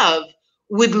of love,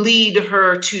 would lead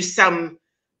her to some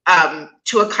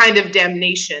to a kind of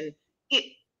damnation,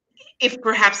 if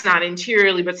perhaps not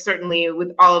interiorly, but certainly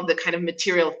with all of the kind of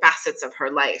material facets of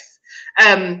her life.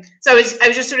 So I was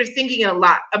just sort of thinking a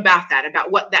lot about that,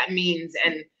 about what that means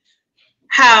and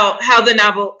how the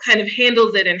novel kind of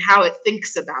handles it and how it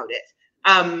thinks about it,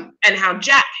 and how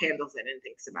Jack handles it and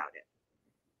thinks about it.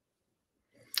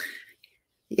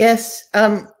 Yes,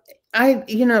 I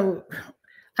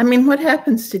mean, what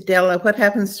happens to Della? What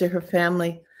happens to her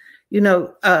family?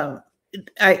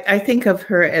 I think of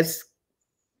her as,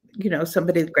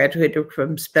 somebody that graduated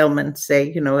from Spelman,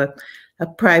 say, a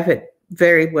private,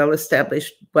 very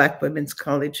well-established Black women's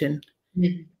college in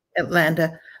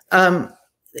Atlanta.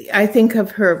 I think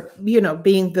of her,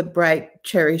 being the bright,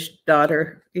 cherished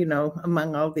daughter,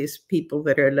 among all these people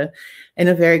that are in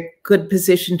a very good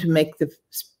position to make the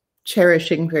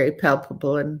cherishing very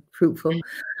palpable and fruitful.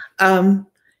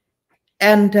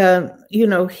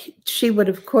 She would,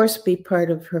 of course, be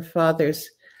part of her father's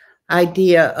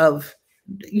idea of,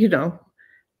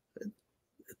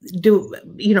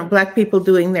 Black people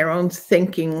doing their own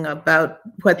thinking about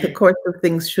what the course of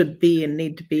things should be and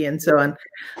need to be, and so on.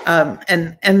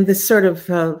 And this sort of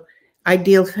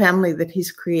ideal family that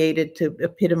he's created to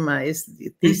epitomize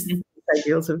these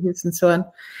ideals of his, and so on.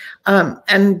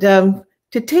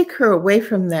 To take her away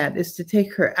from that is to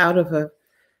take her out of a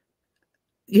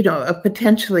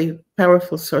potentially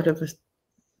powerful sort of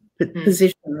a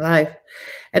position in life.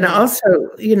 And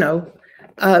also,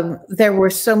 there were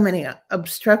so many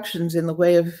obstructions in the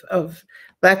way of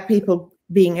Black people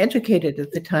being educated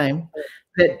at the time,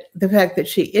 that the fact that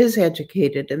she is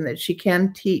educated and that she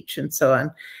can teach and so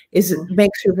on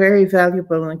makes her very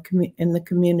valuable in the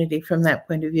community from that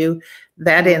point of view.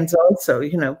 That ends also,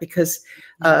 because,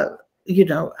 I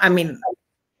mean,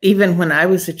 even when I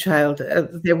was a child,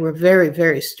 they were very,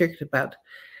 very strict about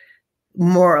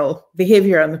moral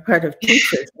behavior on the part of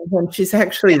teachers. And when she's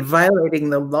actually violating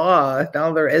the law and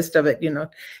all the rest of it,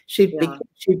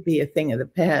 she'd be a thing of the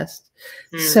past.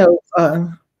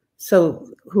 So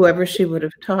whoever she would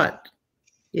have taught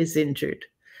is injured,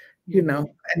 And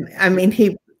I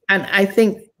mean, I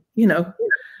think,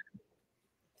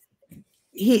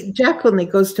 Jack only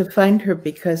goes to find her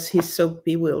because he's so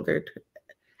bewildered.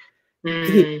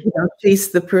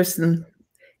 She's the person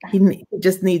he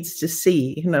just needs to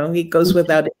see. He goes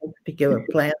without any particular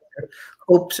plans or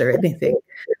hopes or anything,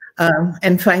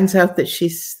 and finds out that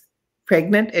she's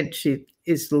pregnant and she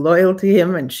is loyal to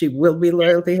him and she will be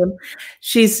loyal to him.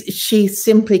 She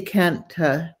simply can't,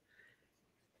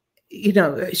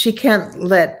 she can't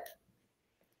let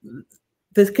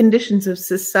the conditions of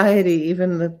society,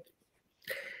 even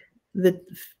the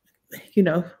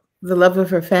love of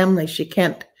her family, she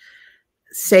can't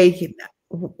say,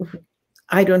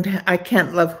 I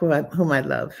can't love whom I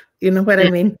love. You know what I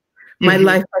mean? My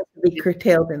life has to be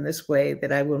curtailed in this way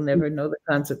that I will never know the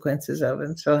consequences of,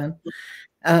 and so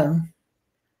on.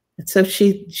 So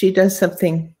she does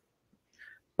something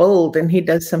bold, and he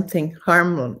does something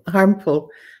harmful,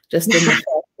 just in the fact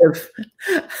of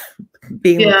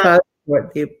being the cause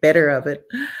for the better of it.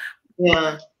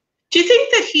 Yeah. Do you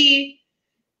think that he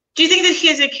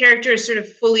as a character is sort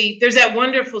of fully? There's that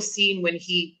wonderful scene when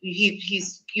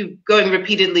he's going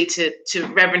repeatedly to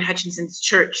Reverend Hutchinson's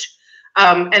church,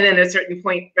 and then at a certain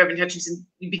point, Reverend Hutchinson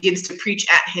begins to preach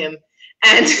at him,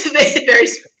 and in very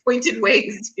pointed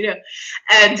ways,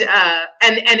 and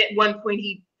at one point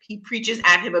he preaches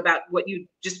at him about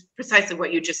precisely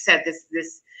what you just said,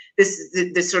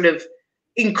 this sort of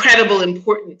incredible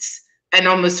importance and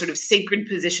almost sort of sacred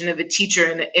position of a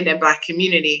teacher in a Black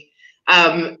community,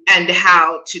 and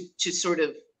how to sort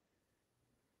of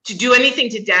do anything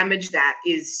to damage that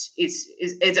is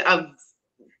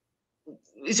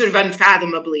sort of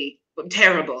unfathomably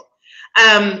terrible.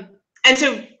 And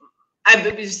so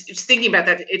I was thinking about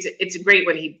that. It's great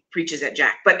when he preaches at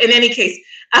Jack, but in any case,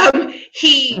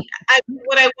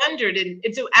 what I wondered,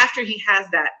 and so after he has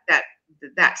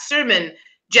that sermon,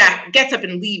 Jack gets up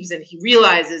and leaves, and he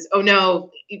realizes, oh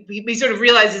no, he sort of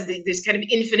realizes that there's kind of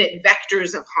infinite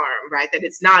vectors of harm, right? That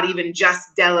it's not even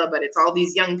just Della, but it's all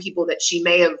these young people that she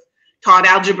may have taught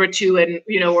algebra to, and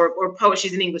or poetry.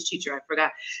 She's an English teacher, I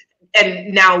forgot,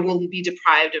 and now will be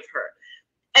deprived of her.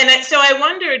 And so I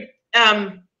wondered,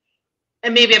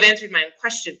 and maybe I've answered my own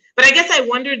question, but I guess I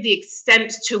wondered the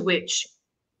extent to which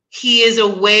he is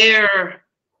aware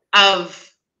of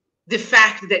the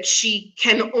fact that she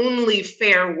can only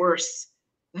fare worse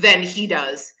than he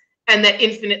does, and that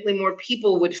infinitely more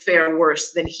people would fare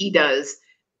worse than he does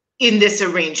in this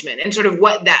arrangement, and sort of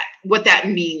what that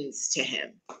means to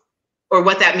him, or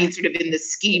what that means sort of in the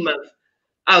scheme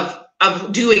of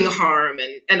doing harm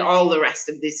and all the rest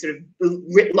of these sort of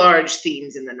writ large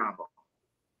themes in the novel.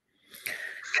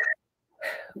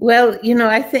 Well,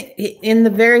 I think in the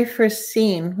very first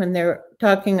scene when they're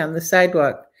talking on the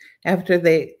sidewalk after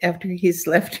he's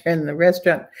left her in the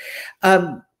restaurant,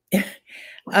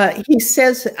 he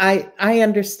says, I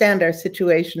understand our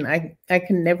situation. I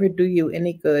can never do you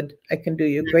any good. I can do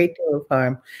you a great deal of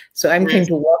harm. So I'm going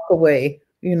to walk away,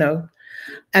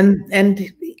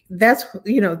 and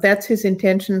that's his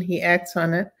intention. He acts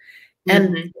on it.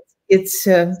 And it's,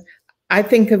 I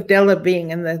think of Della being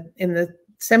in the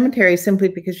cemetery simply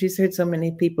because she's heard so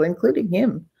many people, including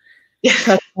him,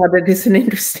 talk about it as an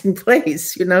interesting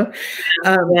place,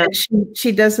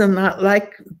 She does not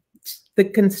like the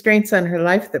constraints on her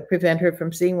life that prevent her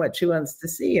from seeing what she wants to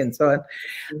see, and so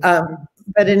on.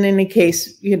 But in any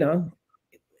case,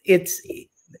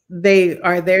 they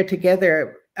are there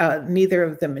together, neither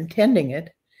of them intending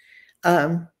it.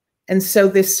 And so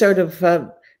this sort of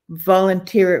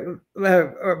voluntary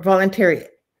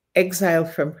exile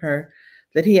from her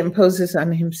that he imposes on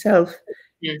himself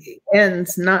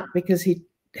ends not because he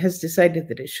has decided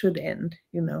that it should end,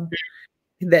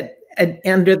 that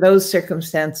under those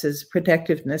circumstances,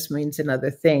 protectiveness means another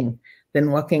thing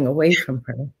than walking away from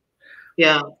her.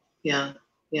 Yeah.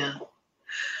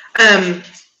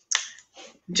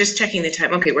 Just checking the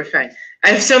time. Okay, we're fine. I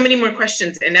have so many more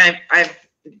questions, and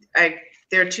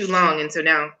they're too long, and so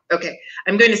now, okay,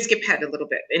 I'm going to skip ahead a little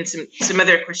bit and some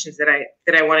other questions that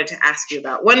I wanted to ask you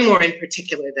about. One more in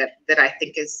particular that I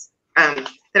think is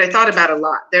that I thought about a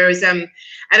lot. There was at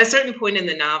a certain point in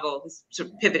the novel, this sort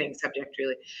of pivoting subject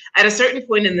really, at a certain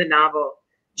point in the novel,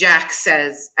 Jack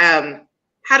says,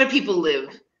 how do people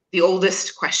live? The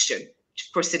oldest question, which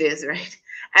of course it is, right?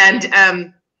 And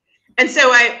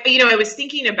so I was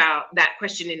thinking about that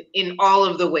question in all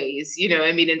of the ways,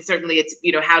 I mean, and certainly it's,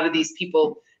 how do these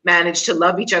people manage to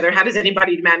love each other? How does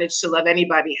anybody manage to love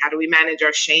anybody? How do we manage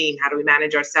our shame? How do we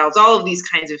manage ourselves? All of these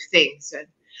kinds of things.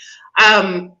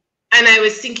 And I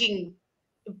was thinking,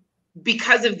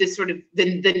 because of this sort of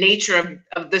the nature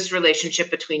of this relationship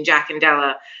between Jack and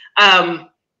Della, and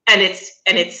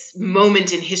its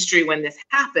moment in history when this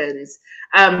happens,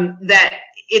 that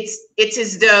it's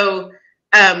as though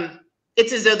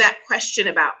that question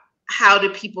about how do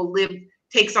people live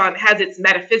has its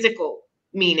metaphysical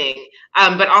meaning,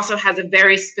 but also has a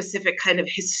very specific kind of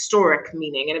historic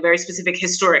meaning and a very specific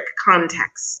historic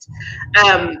context.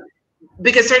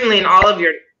 Because certainly in all of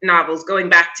your novels, going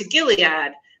back to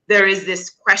Gilead, there is this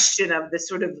question of this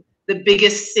sort of the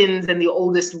biggest sins and the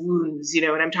oldest wounds, and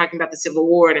I'm talking about the Civil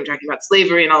War, and I'm talking about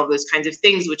slavery and all of those kinds of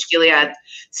things, which Gilead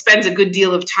spends a good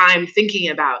deal of time thinking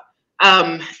about,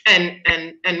 and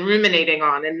ruminating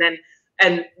on, and then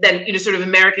sort of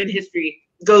American history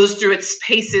goes through its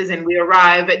paces, and we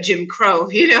arrive at Jim Crow,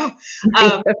 and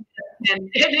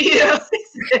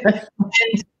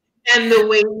the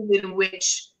way in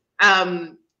which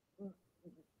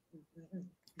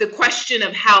the question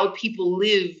of how people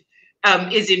live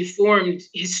is informed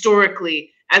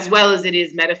historically, as well as it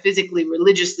is metaphysically,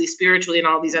 religiously, spiritually, and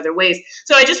all these other ways.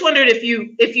 So I just wondered if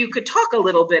you could talk a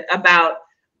little bit about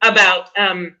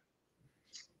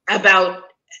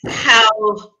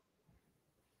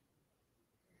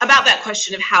that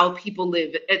question of how people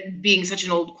live, being such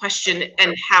an old question,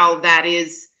 and how that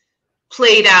is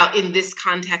played out in this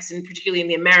context, and particularly in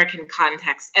the American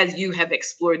context, as you have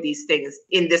explored these things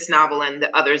in this novel and the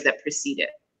others that precede it.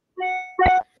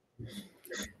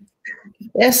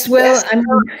 Yes, well, I mean,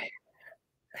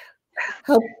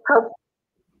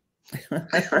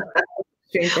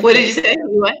 what did you say?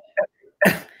 What?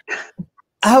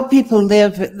 How people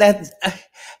live, that's,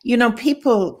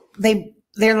 people,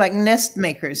 they're like nest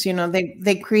makers,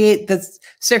 they create the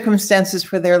circumstances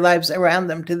for their lives around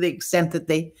them to the extent that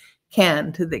they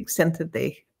can, to the extent that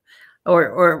they,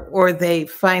 or they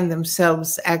find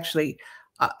themselves actually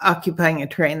occupying a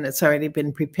terrain that's already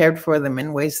been prepared for them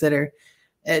in ways that are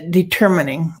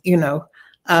determining,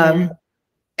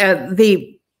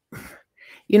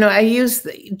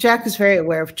 Jack is very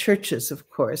aware of churches, of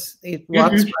course. He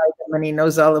walks by them and he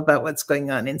knows all about what's going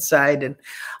on inside and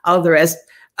all the rest.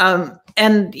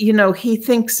 And he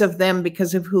thinks of them,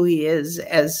 because of who he is,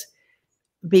 as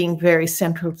being very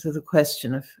central to the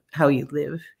question of how you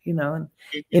live, and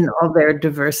in all their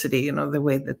diversity, the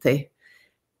way that they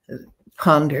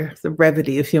ponder the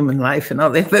brevity of human life and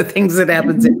all the other things that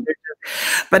happens in churches.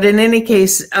 But in any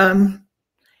case,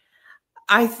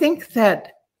 I think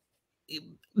that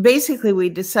basically we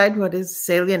decide what is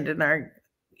salient in our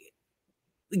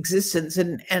existence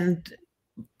and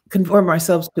conform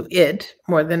ourselves to it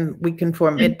more than we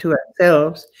conform it to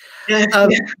ourselves. It's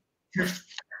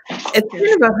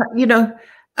kind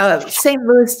of St.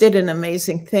 Louis did an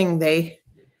amazing thing. They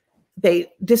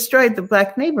destroyed the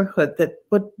Black neighborhood that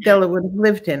Della would have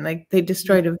lived in. Like, they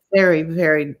destroyed a very,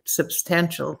 very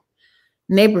substantial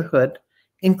neighborhood,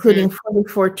 including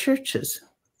 44 churches.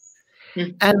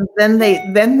 And then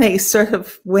they sort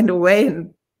of went away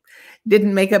and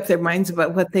didn't make up their minds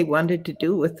about what they wanted to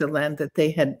do with the land that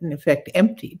they had in effect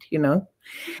emptied,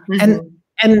 And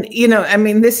I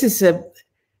mean, this is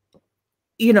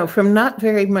from not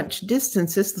very much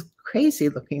distance, this crazy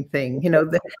looking thing,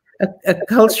 a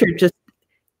culture just,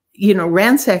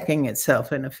 ransacking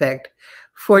itself in effect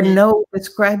for no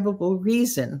describable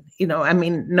reason, I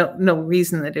mean, no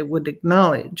reason that it would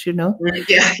acknowledge,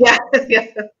 Yeah.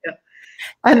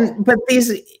 But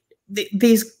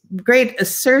these great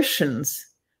assertions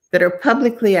that are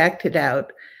publicly acted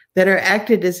out, that are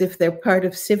acted as if they're part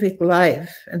of civic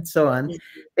life and so on,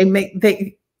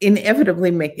 they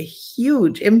inevitably make a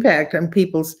huge impact on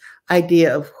people's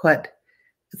idea of what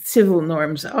civil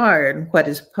norms are and what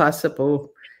is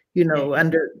possible,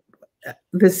 under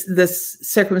this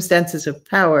circumstances of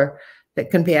power that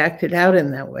can be acted out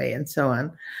in that way and so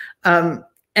on.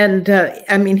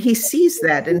 I mean, he sees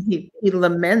that and he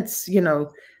laments,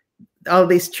 all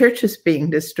these churches being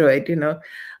destroyed,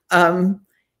 I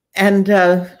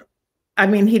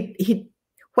mean,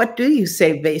 what do you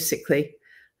say, basically?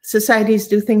 Societies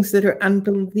do things that are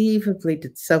unbelievably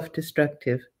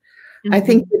self-destructive. I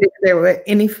think that if there were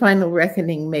any final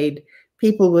reckoning made,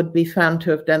 people would be found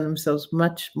to have done themselves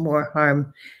much more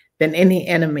harm than any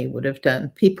enemy would have done,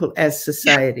 people as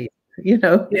society, you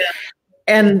know? Yeah.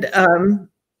 And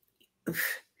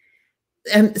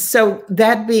so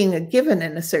that being a given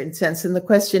in a certain sense, and the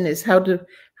question is, how do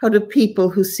people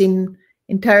who seem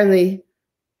entirely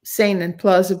sane and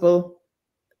plausible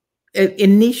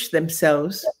niche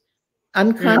themselves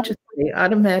unconsciously,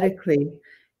 automatically,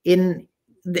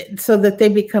 so that they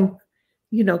become,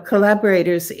 you know,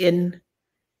 collaborators in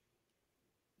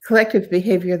collective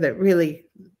behavior that really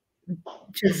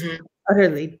just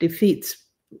utterly defeats,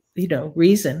 you know,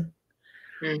 reason.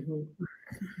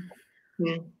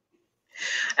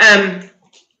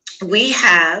 We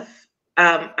have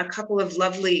a couple of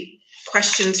lovely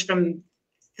questions from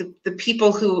the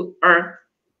people who are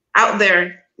out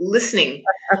there listening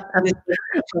to this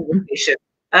conversation.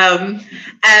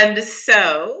 And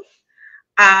so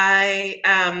we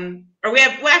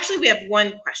have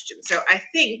one question. So I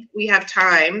think we have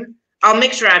time. I'll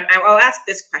make sure I'll ask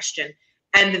this question,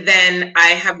 and then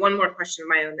I have one more question of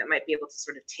my own that might be able to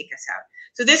sort of take us out.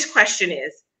 So this question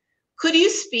is, could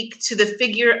you speak to the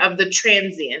figure of the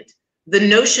transient, the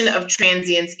notion of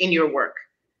transience in your work?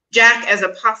 Jack as a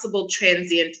possible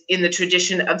transient in the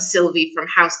tradition of Sylvie from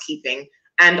Housekeeping,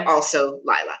 and also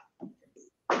Lila.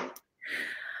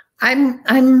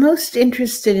 I'm most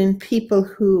interested in people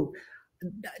who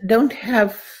don't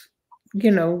have, you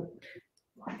know,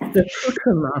 the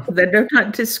accoutrement, that are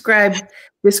not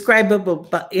describable,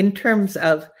 but in terms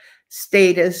of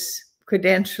status,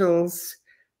 credentials,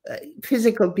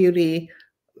 physical beauty,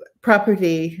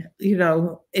 property, you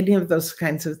know, any of those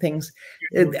kinds of things.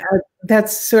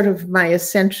 That's sort of my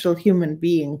essential human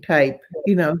being type,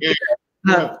 you know,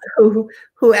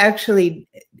 who actually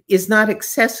is not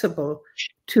accessible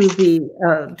to the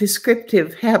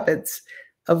descriptive habits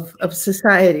of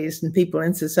societies and people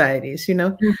in societies, you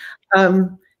know,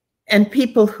 and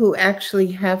people who actually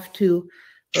have to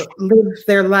live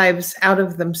their lives out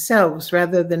of themselves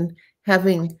rather than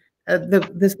having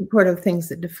the support of things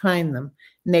that define them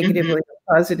negatively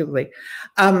or positively,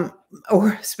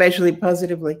 or especially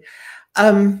positively.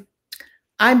 I'm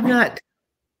not,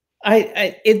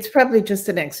 it's probably just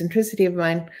an eccentricity of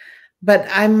mine, but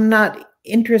I'm not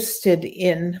interested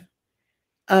in,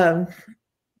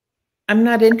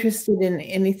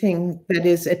 anything that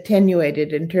is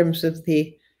attenuated in terms of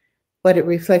what it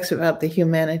reflects about the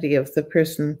humanity of the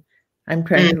person I'm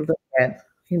trying to look at,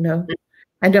 you know.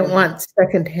 I don't want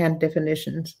secondhand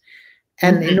definitions.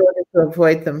 And in order to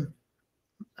avoid them,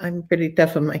 I'm pretty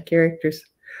tough on my characters.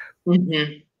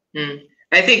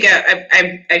 I think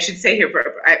I should say here,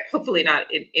 hopefully not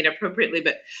inappropriately,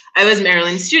 but I was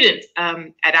Marilynne's student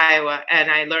at Iowa, and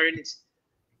I learned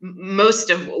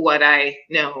most of what I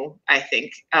know, I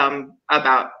think,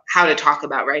 about how to talk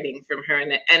about writing from her.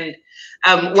 And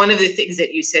one of the things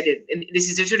that you said, and this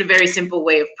is a sort of very simple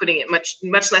way of putting it,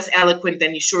 much less eloquent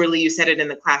than you said it in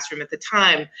the classroom at the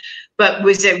time, but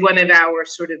was that one of our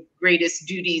sort of greatest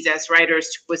duties as writers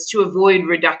was to avoid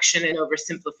reduction and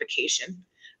oversimplification,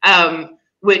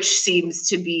 which seems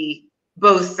to be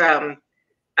both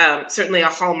certainly a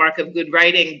hallmark of good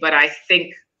writing, but I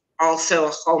think also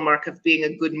a hallmark of being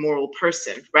a good moral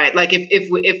person, right? Like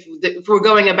if we're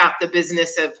going about the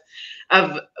business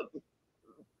of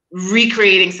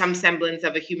recreating some semblance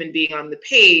of a human being on the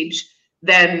page,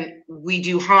 then we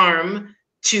do harm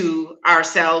to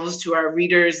ourselves, to our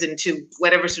readers, and to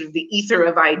whatever sort of the ether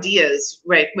of ideas,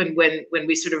 right? When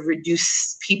we sort of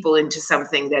reduce people into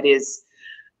something that is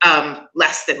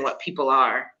less than what people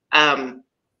are,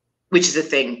 which is a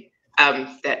thing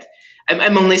that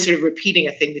I'm only sort of repeating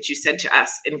a thing that you said to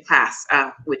us in class,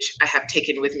 which I have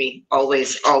taken with me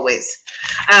always.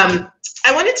 I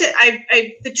wanted to,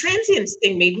 the transience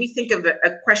thing made me think of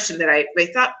a question that I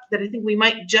thought that I think we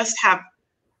might just have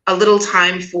a little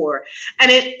time for.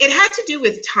 And it had to do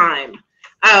with time.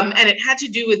 And it had to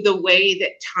do with the way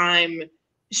that time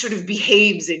sort of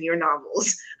behaves in your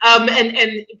novels.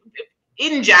 And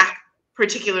in Jack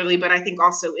particularly, but I think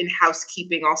also in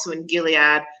Housekeeping, also in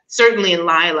Gilead, certainly in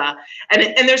Lila.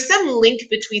 And there's some link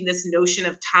between this notion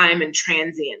of time and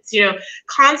transience. You know,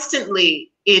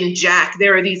 constantly in Jack,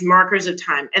 there are these markers of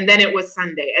time, and then it was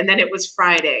Sunday, and then it was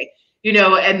Friday, you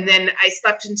know, and then I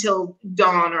slept until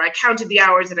dawn, or I counted the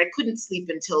hours that I couldn't sleep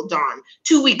until dawn.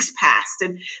 2 weeks passed,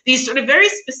 and these sort of very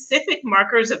specific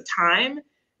markers of time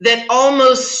that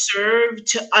almost serve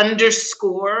to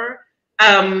underscore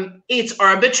its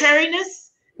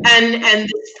arbitrariness and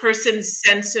this person's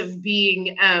sense of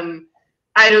being,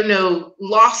 I don't know,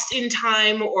 lost in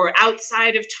time or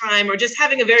outside of time, or just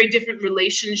having a very different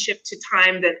relationship to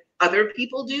time than other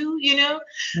people do, you know?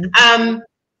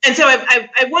 And so I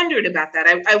wondered about that.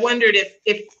 I wondered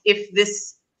if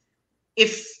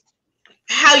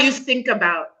how you think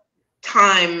about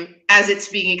time as it's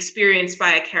being experienced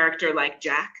by a character like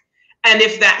Jack, and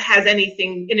if that has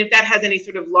anything, and if that has any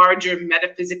sort of larger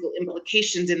metaphysical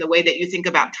implications in the way that you think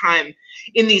about time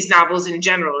in these novels in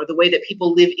general, or the way that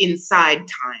people live inside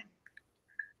time.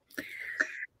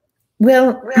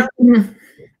 Well,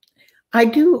 I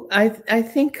do. I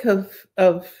think of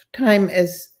time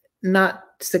as not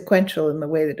sequential in the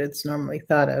way that it's normally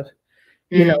thought of.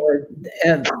 You know,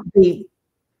 the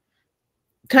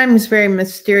time is very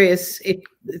mysterious.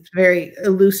 It's very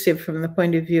elusive from the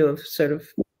point of view of sort of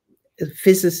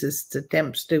physicists'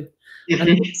 attempts to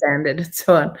understand it and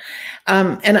so on.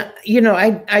 And you know,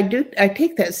 I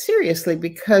take that seriously,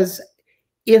 because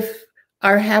if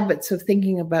our habits of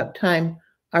thinking about time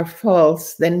are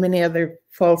false, then many other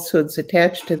falsehoods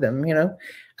attached to them, you know,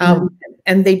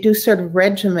 and they do sort of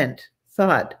regiment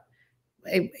thought,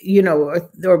 you know,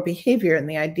 or behavior in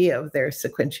the idea of their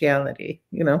sequentiality,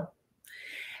 you know.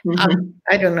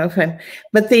 I don't know if I'm,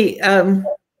 but the,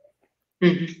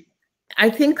 I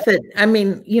think that, I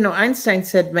mean, you know, Einstein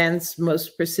said man's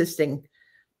most persisting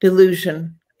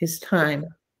delusion is time.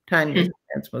 Time is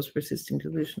man's most persisting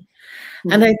delusion.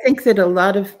 And I think that a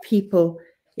lot of people,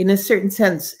 in a certain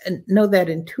sense, know that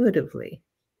intuitively.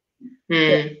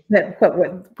 That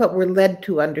what we're led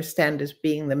to understand as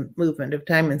being the movement of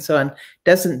time and so on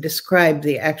doesn't describe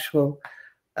the actual,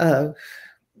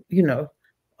 you know,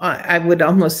 I would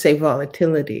almost say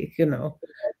volatility, you know,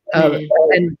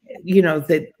 and you know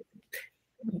that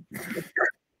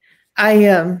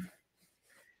I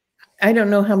don't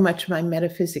know how much my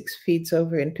metaphysics feeds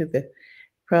over into the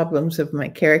problems of my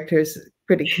characters,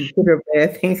 pretty considerably, I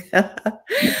think.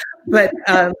 But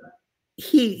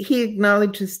he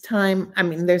acknowledges time. I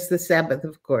mean, there's the Sabbath,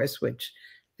 of course, which,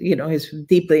 you know, is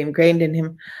deeply ingrained in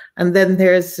him. And then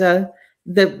there's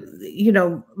you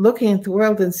know, looking at the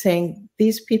world and saying,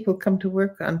 these people come to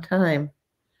work on time.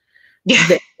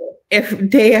 Yeah.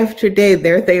 Day after day,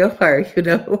 there they are, you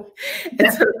know.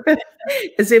 It's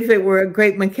as if it were a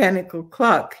great mechanical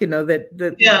clock, you know,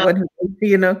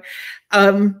 you know.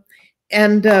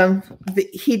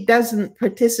 He doesn't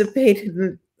participate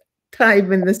in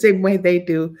time in the same way they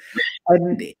do.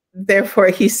 And therefore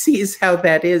he sees how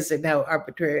that is and how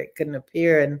arbitrary it can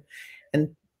appear,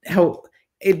 and how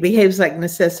it behaves like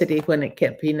necessity when it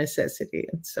can't be necessity,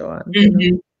 and so on. You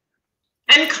know?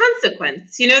 And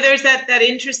consequence, you know, there's that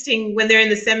interesting, when they're in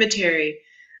the cemetery,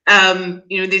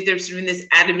 you know, there's sort of this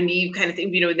Adam and Eve kind of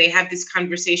thing, you know, they have this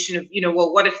conversation of, you know,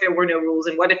 well, what if there were no rules,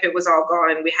 and what if it was all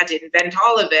gone and we had to invent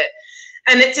all of it?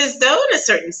 And it's as though in a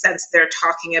certain sense they're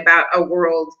talking about a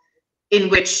world in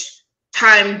which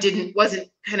time wasn't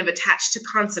kind of attached to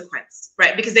consequence,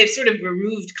 right? Because they've sort of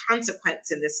removed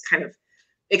consequence in this kind of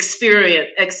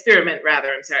experiment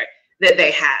rather, I'm sorry, that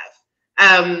they have.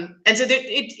 And so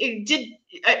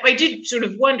I did sort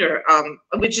of wonder,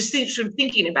 which is sort of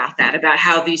thinking about that, about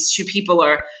how these two people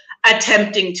are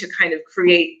attempting to kind of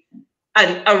create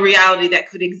a reality that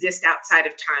could exist outside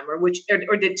of time, or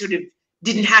that sort of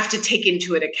didn't have to take it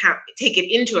into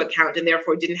account, and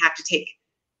therefore didn't have to take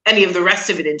any of the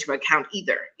rest of it into account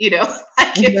either, you know,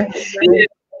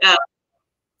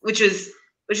 which is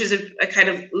a kind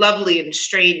of lovely and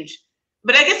strange,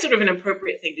 but I guess sort of an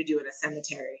appropriate thing to do in a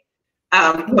cemetery.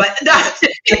 But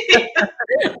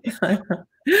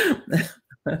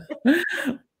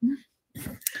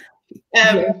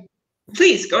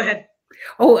please go ahead.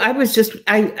 Oh, I was just,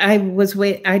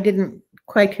 I didn't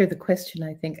quite hear the question,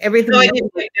 I think. Everything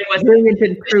was brilliant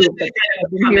and true, but I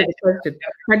didn't hear the question.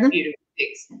 Pardon?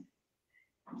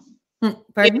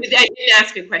 Pardon? I didn't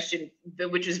ask a question,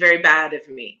 which was very bad of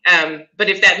me. But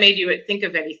if that made you think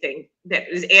of anything that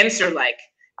was answer-like,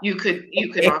 you could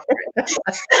offer it.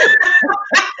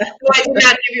 I did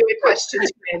not give you a question.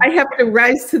 I have to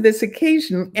rise to this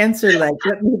occasion, answer-like.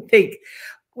 Let me think.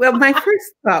 Well, my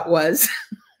first thought was,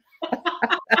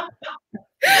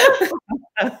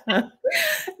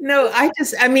 no,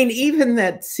 I mean, even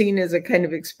that scene is a kind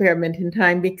of experiment in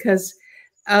time, because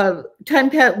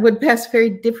time would pass very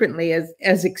differently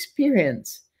as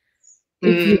experience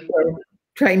if you were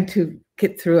trying to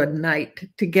get through a night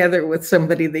together with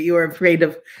somebody that you are afraid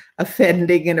of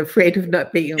offending and afraid of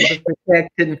not being able to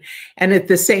protect, and at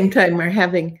the same time are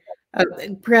having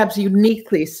perhaps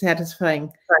uniquely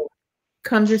satisfying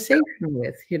conversation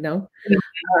with, you know.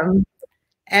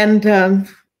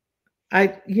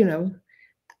 You know,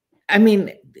 I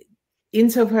mean,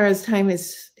 insofar as time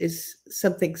is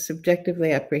something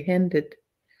subjectively apprehended,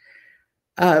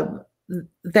 that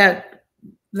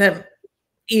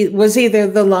it was either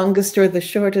the longest or the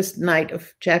shortest night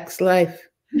of Jack's life.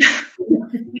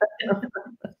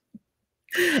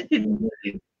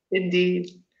 Indeed.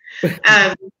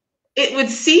 It would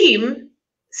seem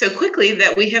so quickly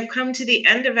that we have come to the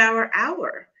end of our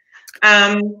hour,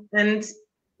 and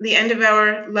the end of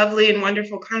our lovely and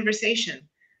wonderful conversation.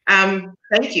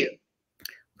 Thank you.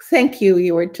 Thank you.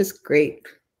 You were just great.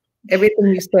 Everything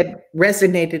you said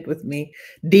resonated with me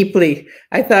deeply.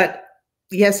 I thought,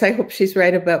 yes, I hope she's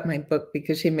right about my book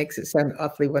because she makes it sound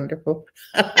awfully wonderful.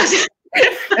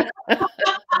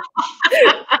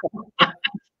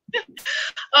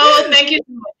 Oh, thank you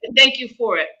so much. Thank you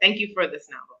for it. Thank you for this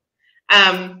novel.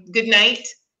 Good night,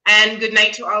 and good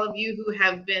night to all of you who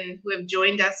have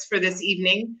joined us for this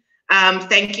evening.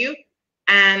 Thank you,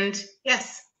 and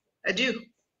yes, adieu.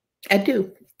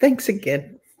 Adieu. Thanks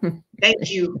again. Thank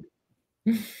you.